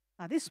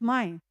 Now, this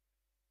mind,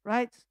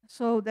 right?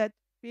 So that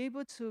be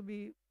able to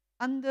be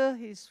under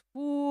His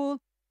full,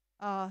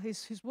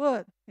 His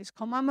word, His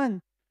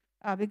commandment.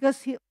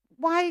 Because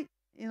why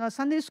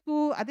Sunday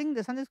school? I think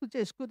the Sunday school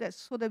is good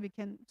so that we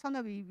can.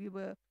 Sometimes we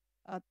were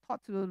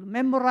taught to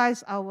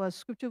memorize our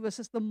scripture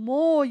verses. The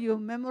more you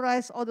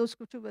memorize all those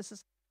scripture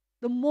verses,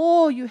 the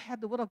more you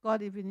have the Word of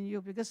God even in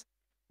you. Because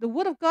the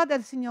Word of God that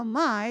is in your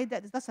mind,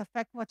 that does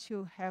affect what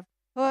you have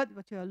heard,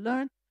 what you have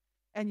learned,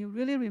 and you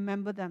really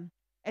remember them.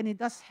 And it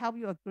does help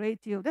you a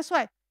great deal. That's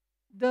why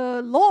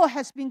the law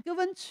has been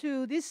given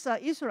to these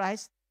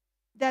Israelites,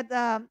 that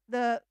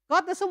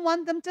God doesn't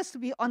want them just to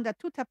be on the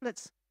 2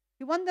 tablets.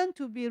 He wants them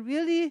to be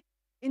really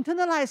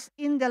internalized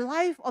in the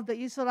life of the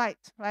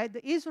Israelites, right?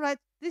 The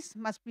Israelites, this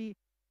must be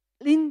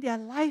in their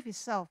life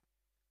itself.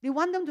 They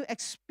want them to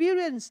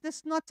experience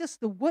this, not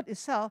just the word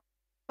itself,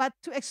 but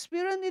to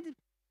experience it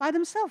by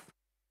themselves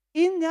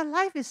in their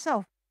life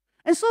itself.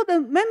 And so the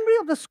memory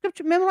of the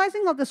scripture,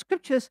 memorizing of the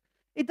scriptures,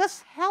 it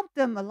does help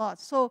them a lot.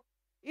 So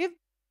if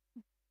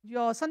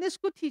your Sunday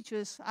school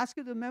teachers ask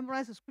you to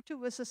memorize the scripture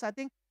verses, I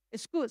think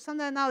it's good.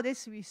 Sometimes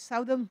nowadays we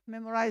seldom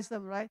memorize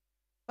them, right?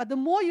 But the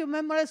more you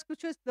memorize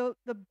scriptures, the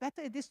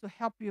better it is to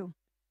help you.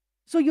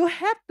 So you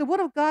have the Word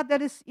of God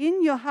that is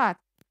in your heart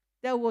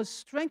that will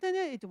strengthen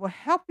it, it will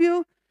help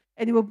you,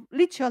 and it will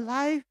lead your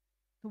life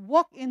to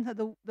walk in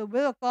the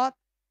will of God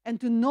and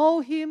to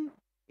know Him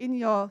in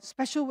your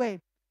special way.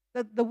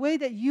 The way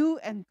that you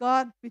and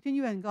God, between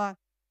you and God,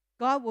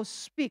 God will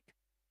speak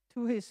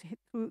to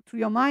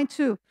your mind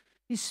too.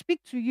 He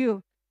speaks to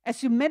you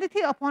as you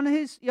meditate upon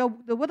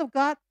the Word of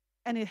God,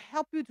 and it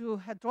helps you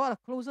to draw a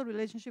closer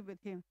relationship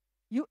with Him.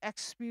 You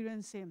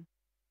experience Him.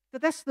 So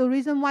that's the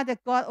reason why that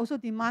God also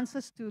demands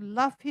us to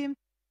love Him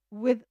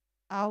with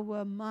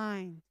our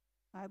mind.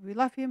 Right? We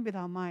love Him with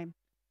our mind.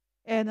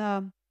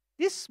 And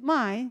this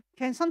mind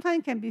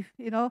sometimes be,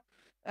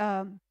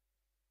 um,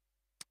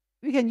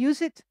 we can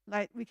use it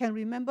like we can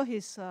remember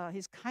his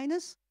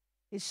kindness,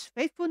 his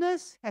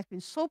faithfulness, has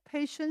been so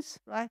patient,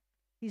 right?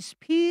 His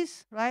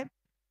peace, right?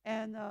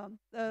 And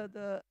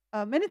the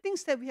many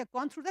things that we have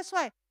gone through. That's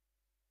why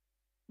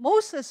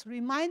Moses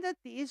reminded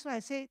the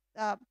Israelites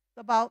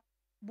about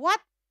what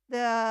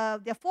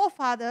their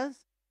forefathers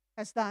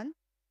has done,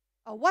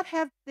 what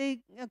have they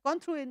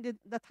gone through in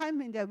the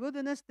time in their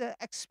wilderness, the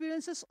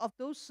experiences of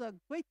those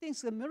great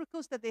things, the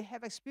miracles that they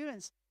have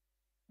experienced.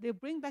 They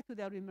bring back to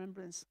their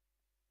remembrance.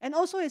 And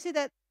also, you see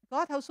that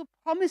God also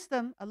promised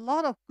them a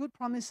lot of good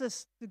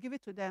promises to give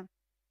it to them.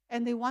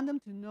 And they want them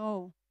to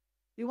know.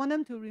 They want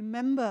them to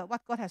remember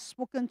what God has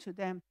spoken to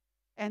them.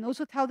 And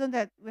also tell them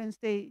that when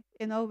they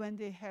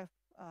have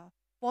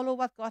followed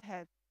what God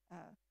had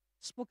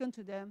spoken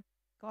to them,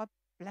 God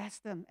bless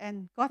them.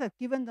 And God has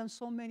given them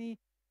so many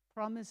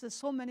promises,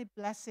 so many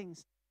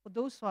blessings for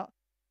those who are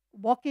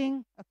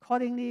walking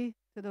accordingly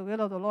to the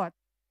will of the Lord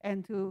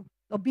and to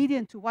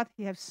obedient to what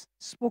He has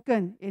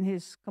spoken in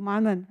His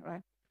commandment,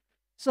 right?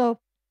 So,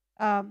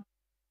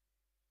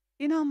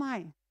 in our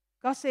mind,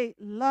 God say,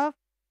 love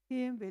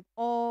Him with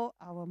all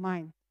our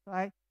mind,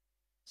 right?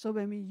 So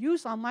when we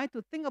use our mind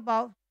to think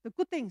about the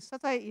good things,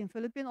 that's why in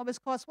Philippians always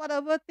calls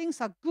whatever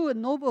things are good,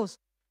 nobles,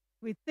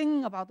 we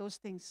think about those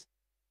things.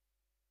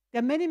 There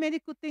are many, many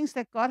good things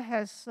that God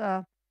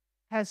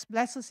has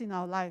blessed us in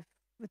our life.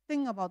 We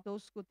think about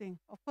those good things.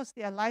 Of course,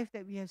 there are life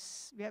that we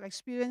have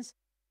experienced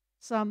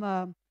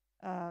some,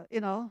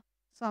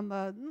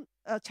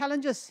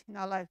 challenges in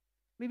our life.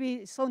 Maybe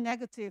it's so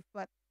negative,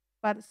 but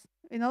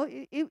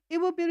it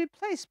will be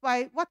replaced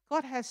by what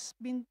God has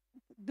been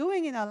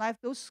doing in our life.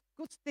 Those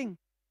good things,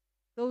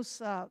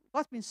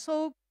 God's been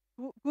so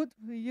good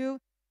to you,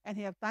 and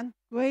He have done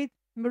great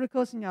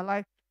miracles in your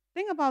life.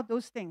 Think about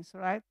those things,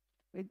 right?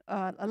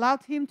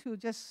 Allowed Him to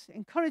just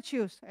encourage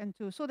you and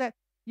so that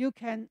you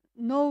can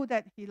know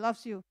that He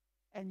loves you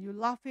and you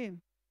love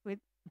Him with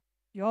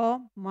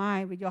your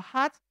mind, with your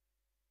heart,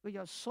 with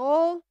your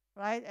soul,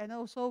 right? And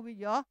also with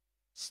your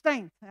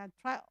strength. And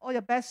try all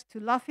your best to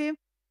love Him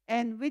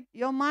and with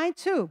your mind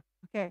too.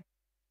 Okay.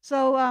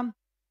 So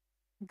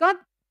God,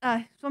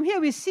 from here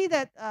we see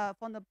that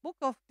from the book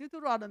of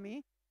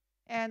Deuteronomy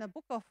and the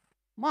book of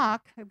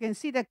Mark, you can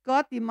see that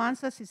God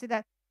demands us. He said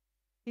that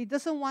He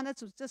doesn't want us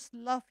to just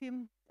love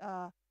Him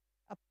a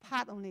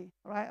part only,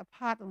 right? A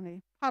part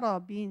only, part of our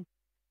being,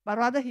 but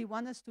rather He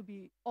wants us to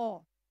be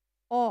all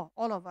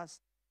of us,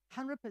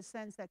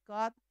 100%. That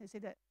God, He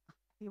said that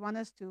He wants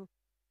us to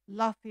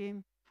love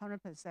Him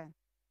 100%.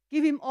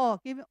 Give Him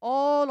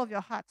all of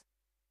your heart.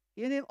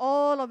 Give Him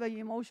all of your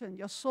emotion,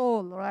 your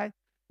soul, right?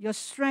 Your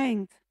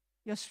strength,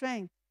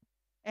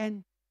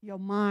 and your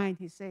mind,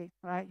 He said,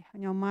 right?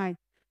 And your mind.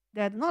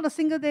 That not a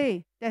single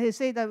day that He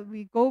said that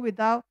we go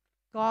without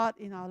God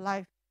in our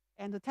life.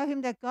 And to tell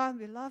Him that God,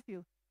 we love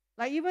you.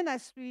 Like even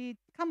as we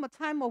come a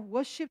time of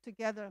worship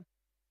together,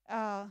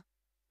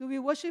 do we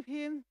worship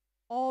Him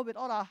with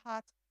all our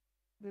heart,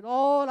 with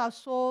all our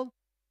soul,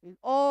 with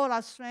all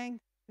our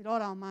strength, with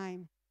all our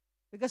mind?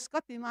 Because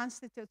God demands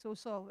it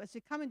also. As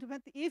we come into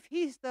Pentecost, if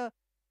He's the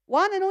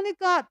one and only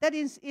God that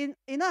is in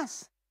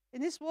us,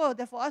 in this world,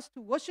 that for us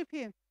to worship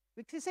Him,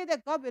 we can say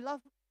that God will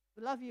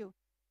love you.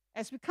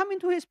 As we come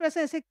into His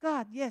presence and say,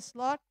 God, yes,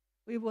 Lord,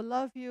 we will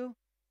love you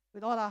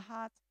with all our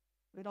heart,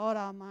 with all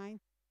our mind,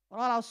 with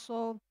all our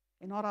soul,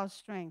 and all our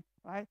strength,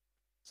 right?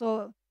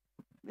 So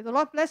may the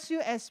Lord bless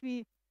you as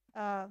we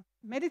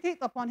meditate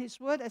upon His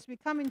word, as we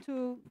come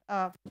into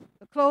the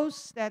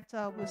close that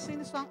we'll sing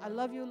the song, I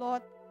Love You,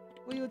 Lord.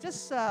 Will you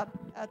just tell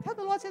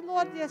the Lord, say,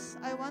 Lord, yes,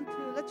 I want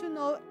to let you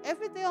know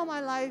every day of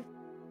my life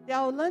that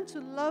I will learn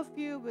to love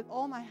you with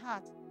all my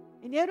heart.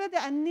 In the area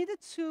that I needed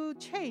to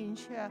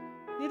change,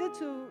 needed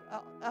to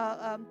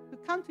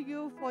come to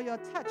you for your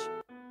touch,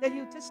 that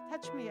you just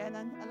touch me and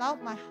allow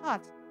my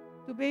heart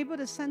to be able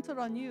to center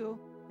on you,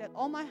 that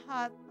all my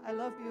heart, I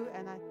love you,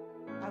 and I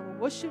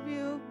will worship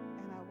you,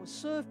 and I will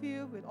serve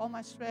you with all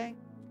my strength,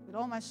 with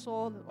all my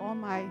soul, with all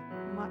my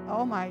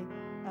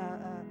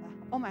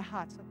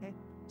heart, okay?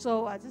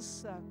 So I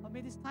just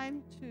commit this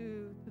time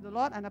to the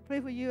Lord, and I pray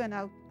for you, and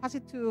I'll pass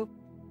it to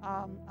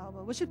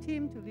our worship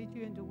team to lead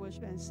you into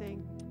worship and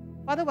sing.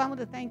 Father, I want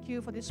to thank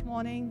you for this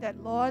morning,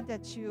 that Lord,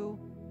 that you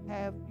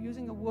have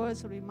using your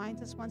words to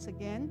remind us once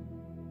again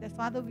that,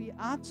 Father, we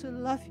are to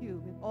love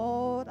you with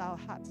all our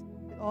heart,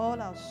 with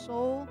all our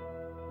soul,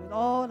 with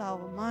all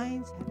our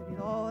minds, and with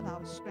all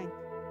our strength.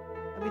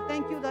 And we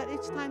thank you that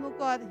each time, oh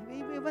God,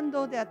 even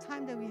though there are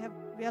times that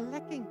we are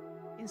lacking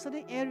in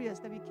certain areas,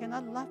 that we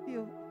cannot love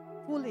you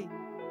fully,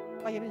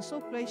 but you've been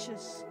so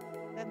gracious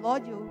that,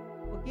 Lord, you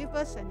forgive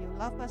us and you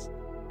love us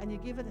and you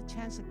give it a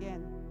chance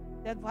again.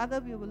 That, Father,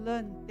 we will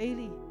learn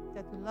daily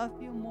that to love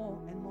you more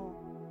and more.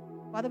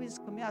 Father, we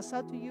just commit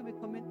ourselves to you. We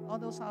commit all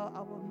those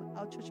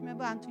our church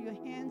members unto your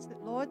hands,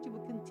 that, Lord, you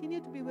will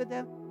continue to be with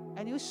them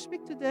and you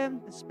speak to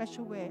them the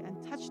special way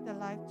and touch their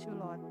life too,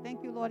 Lord.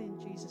 Thank you, Lord, in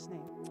Jesus'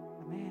 name.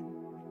 Amen.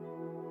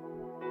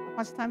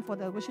 It's time for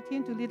the worship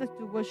team to lead us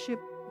to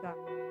worship God.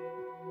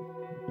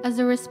 As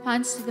a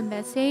response to the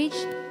message,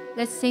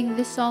 let's sing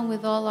this song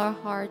with all our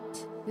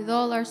heart, with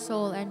all our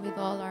soul, and with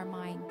all our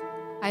mind.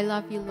 I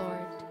love you,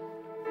 Lord.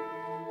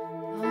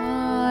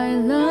 I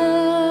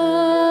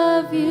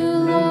love you,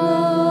 Lord,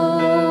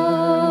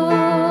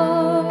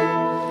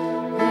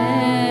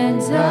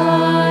 and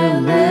I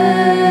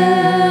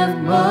lift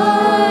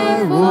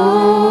my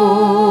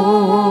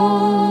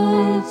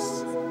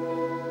voice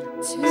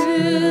to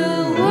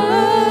worship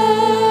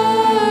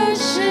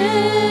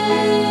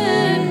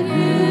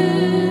you,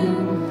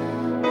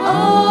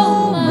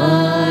 oh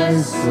my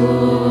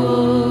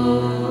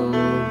soul,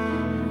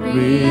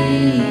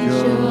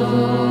 rejoice.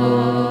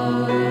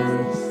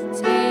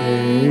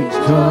 Take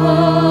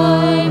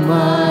joy,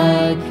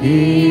 my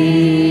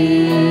King,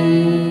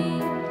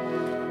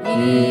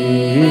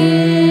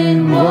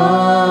 in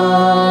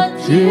what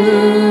you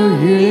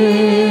hear.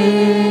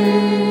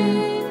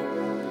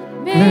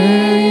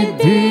 May it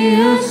be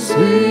a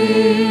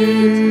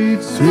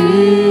sweet,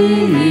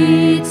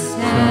 sweet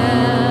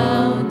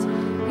sound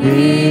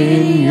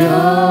in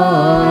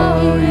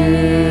your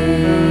ear.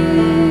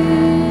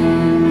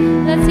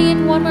 Let's sing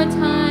it one more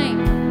time.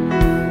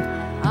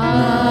 I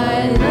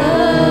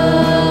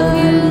love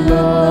you,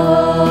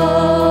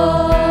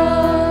 Lord,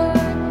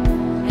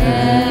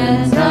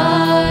 and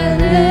I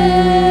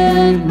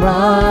lift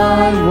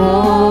my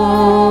voice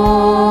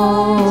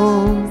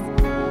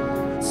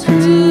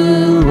to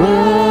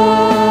worship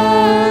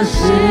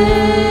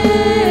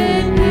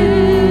you,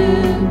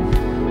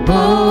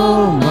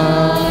 oh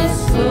my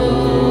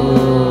soul,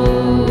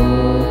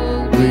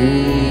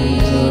 rejoice.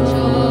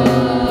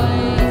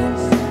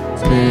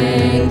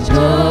 Take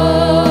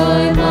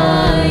joy,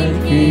 my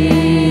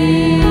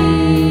King,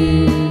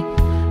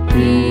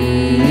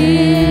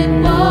 in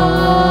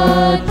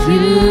what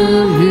you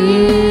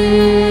hear.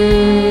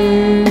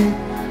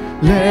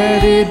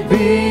 Let it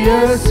be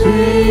a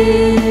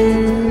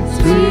sweet,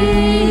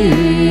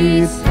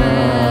 sweet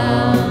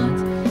sound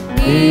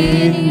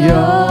in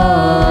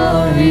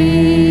your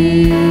ear.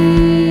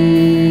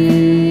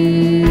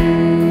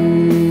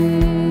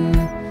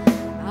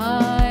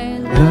 I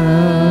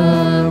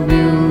love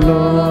you,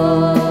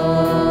 Lord,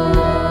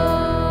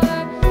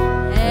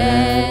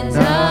 and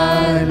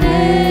I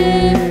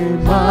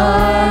lift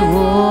my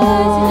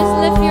voice. Just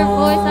lift your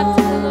voice up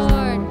to the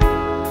Lord.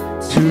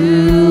 To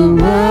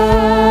worship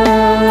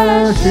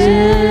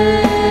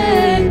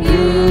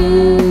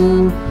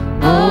you,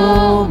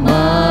 oh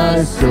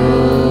my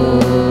soul,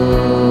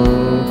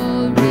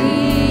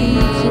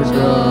 rejoice.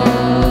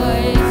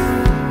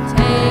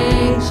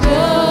 Take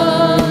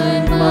joy,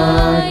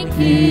 my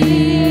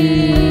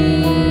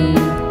King,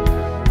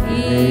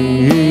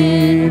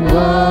 in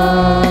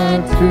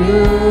what you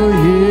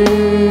hear.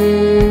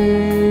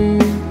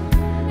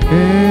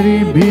 Let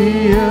it be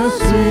a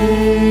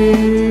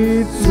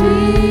sweet,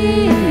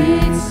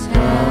 sweet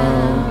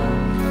sound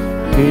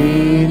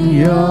in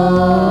your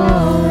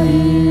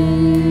ear.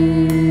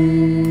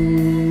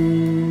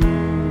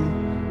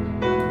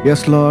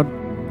 Yes, Lord,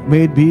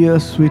 may it be a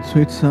sweet,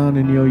 sweet sound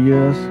in your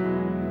ears.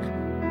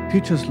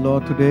 Teach us,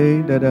 Lord,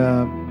 today that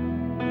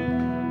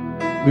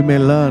we may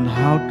learn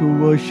how to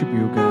worship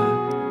you, God.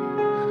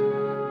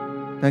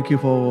 Thank you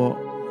for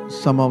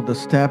some of the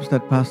steps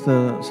that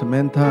Pastor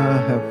Samantha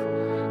have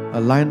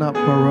lined up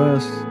for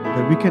us,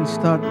 that we can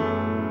start,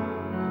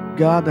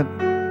 God, that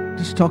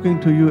just talking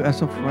to you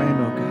as a friend,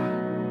 oh God,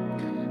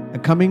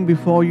 and coming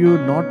before you,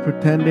 not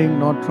pretending,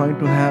 not trying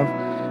to have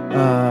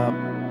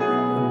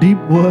deep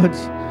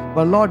words,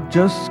 but Lord,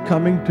 just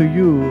coming to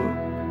you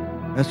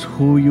as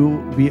who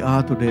we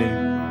are today.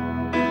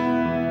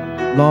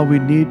 Lord, we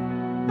need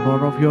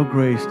more of your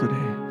grace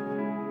today.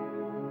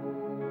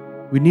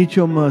 We need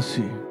your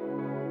mercy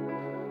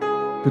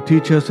to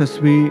teach us as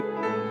we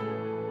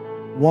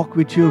walk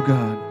with you,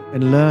 God,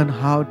 and learn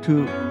how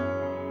to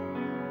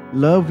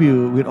love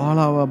you with all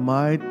our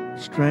might,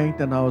 strength,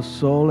 and our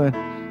soul,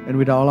 and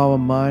with all our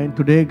mind.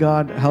 Today,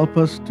 God, help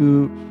us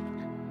to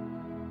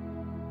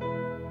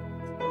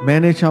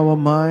manage our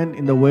mind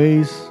in the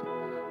ways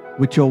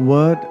with your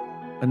word,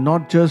 and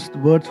not just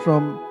words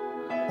from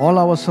all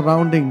our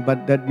surrounding,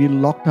 but that we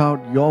locked out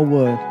your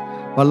word.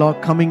 But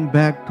Lord, coming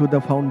back to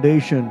the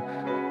foundation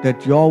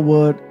that your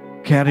word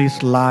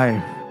carries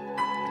life.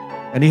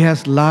 And it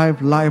has life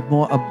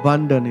more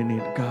abundant in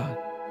it, God.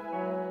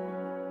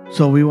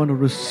 So we want to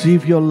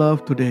receive your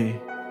love today.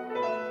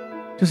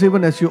 Just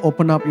even as you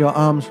open up your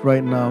arms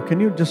right now, can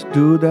you just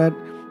do that?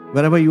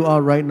 Wherever you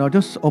are right now,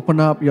 just open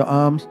up your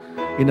arms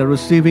in a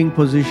receiving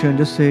position.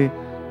 Just say,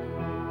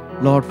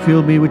 Lord,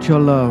 fill me with your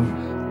love.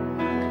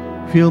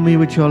 Fill me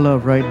with your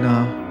love right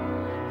now.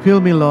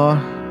 Fill me, Lord.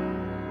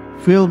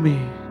 Fill me.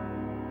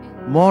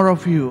 More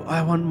of you.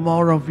 I want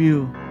more of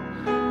you.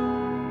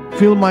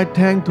 Fill my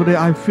tank today.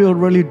 I feel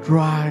really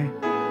dry,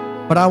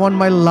 but I want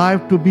my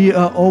life to be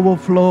an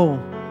overflow.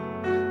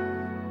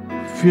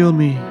 Fill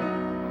me.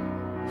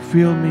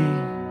 Fill me.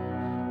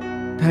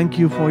 Thank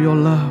you for your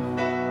love.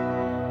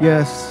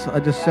 Yes, I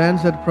just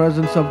sense that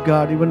presence of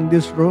God even in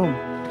this room.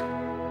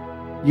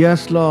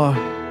 Yes, Lord.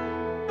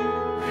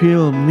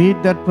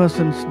 meet that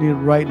person's need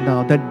right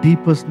now, that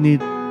deepest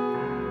need.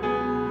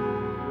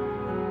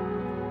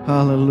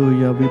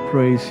 Hallelujah. We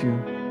praise you.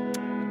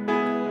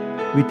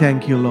 We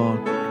thank you, Lord.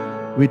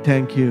 We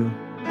thank you.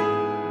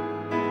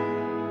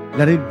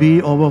 Let it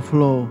be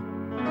overflow,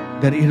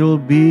 that it will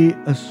be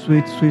a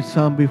sweet, sweet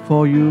sound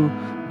before you.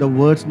 The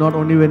words, not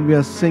only when we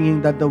are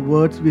singing, that the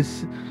words we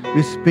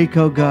speak,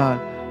 oh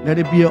God, let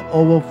it be an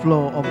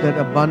overflow of that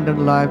abundant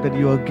life that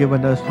you have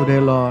given us today,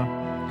 Lord.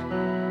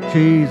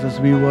 Jesus,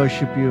 we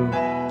worship you.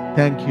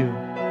 Thank you.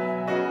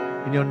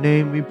 In your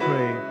name we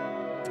pray.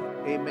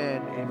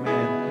 Amen.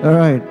 Amen. All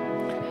right.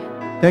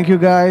 Thank you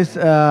guys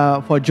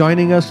for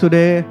joining us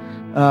today.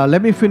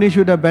 Let me finish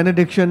with a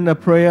benediction, a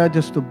prayer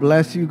just to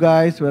bless you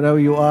guys wherever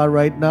you are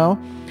right now.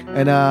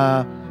 And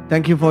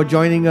thank you for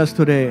joining us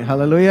today.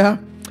 Hallelujah.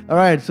 All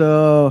right.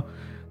 So,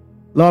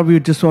 Lord, we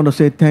just want to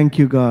say thank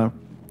you, God.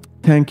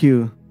 Thank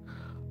you.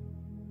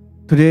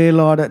 Today,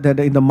 Lord, that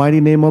in the mighty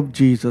name of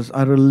Jesus,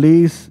 I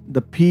release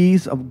the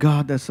peace of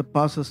God that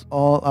surpasses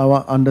all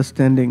our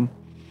understanding.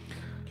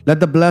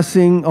 Let the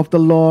blessing of the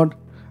Lord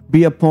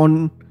be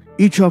upon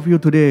each of you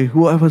today,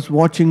 whoever's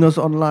watching us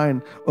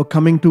online or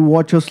coming to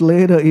watch us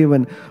later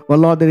even. But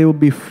Lord, that it will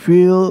be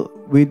filled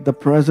with the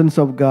presence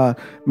of God.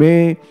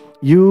 May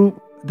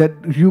you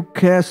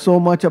care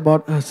so much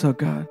about us, oh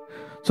God.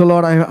 So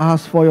Lord, I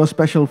ask for your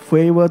special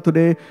favor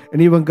today.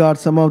 And even God,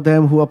 some of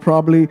them who are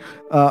probably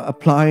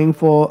applying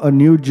for a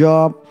new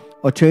job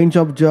or change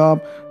of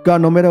job.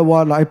 God, no matter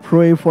what, I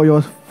pray for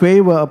your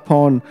favor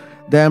upon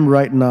them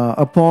right now,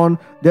 upon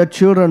their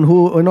children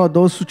who,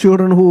 those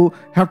children who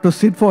have to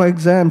sit for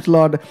exams,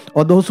 Lord,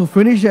 or those who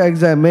finish their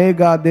exam. May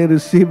God, they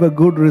receive a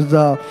good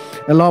result.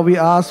 And Lord, we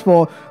ask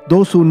for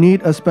those who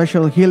need a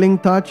special healing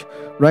touch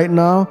right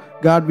now.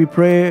 God, we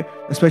pray,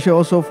 especially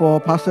also for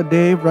Pastor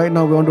Dave. Right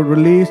now, we want to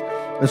release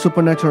a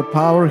supernatural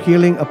power,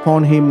 healing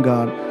upon him,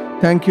 God.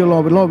 Thank you,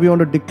 Lord. Lord, we want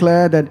to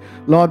declare that,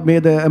 Lord, may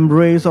the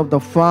embrace of the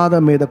Father,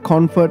 may the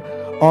comfort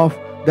of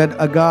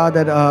that God,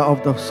 that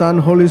of the Son,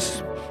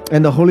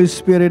 and the Holy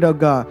Spirit of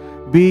God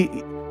be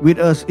with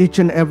us each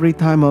and every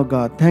time, oh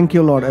God. Thank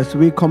you, Lord, as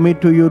we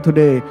commit to you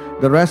today,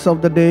 the rest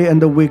of the day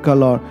and the week, oh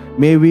Lord.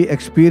 May we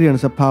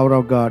experience the power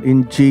of God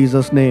in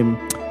Jesus' name.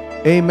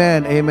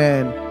 Amen.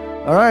 Amen.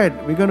 All right,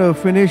 we're going to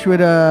finish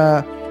with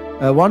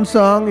one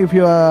song. If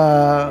you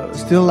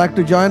still like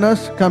to join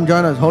us, come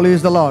join us. Holy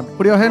is the Lord.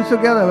 Put your hands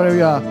together wherever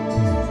you are.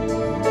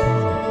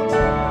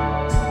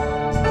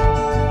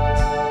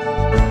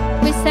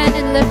 We stand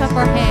and lift up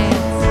our hands.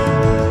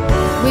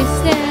 We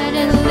stand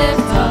and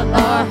lift up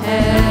our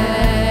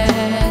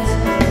hands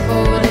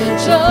for the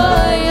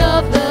joy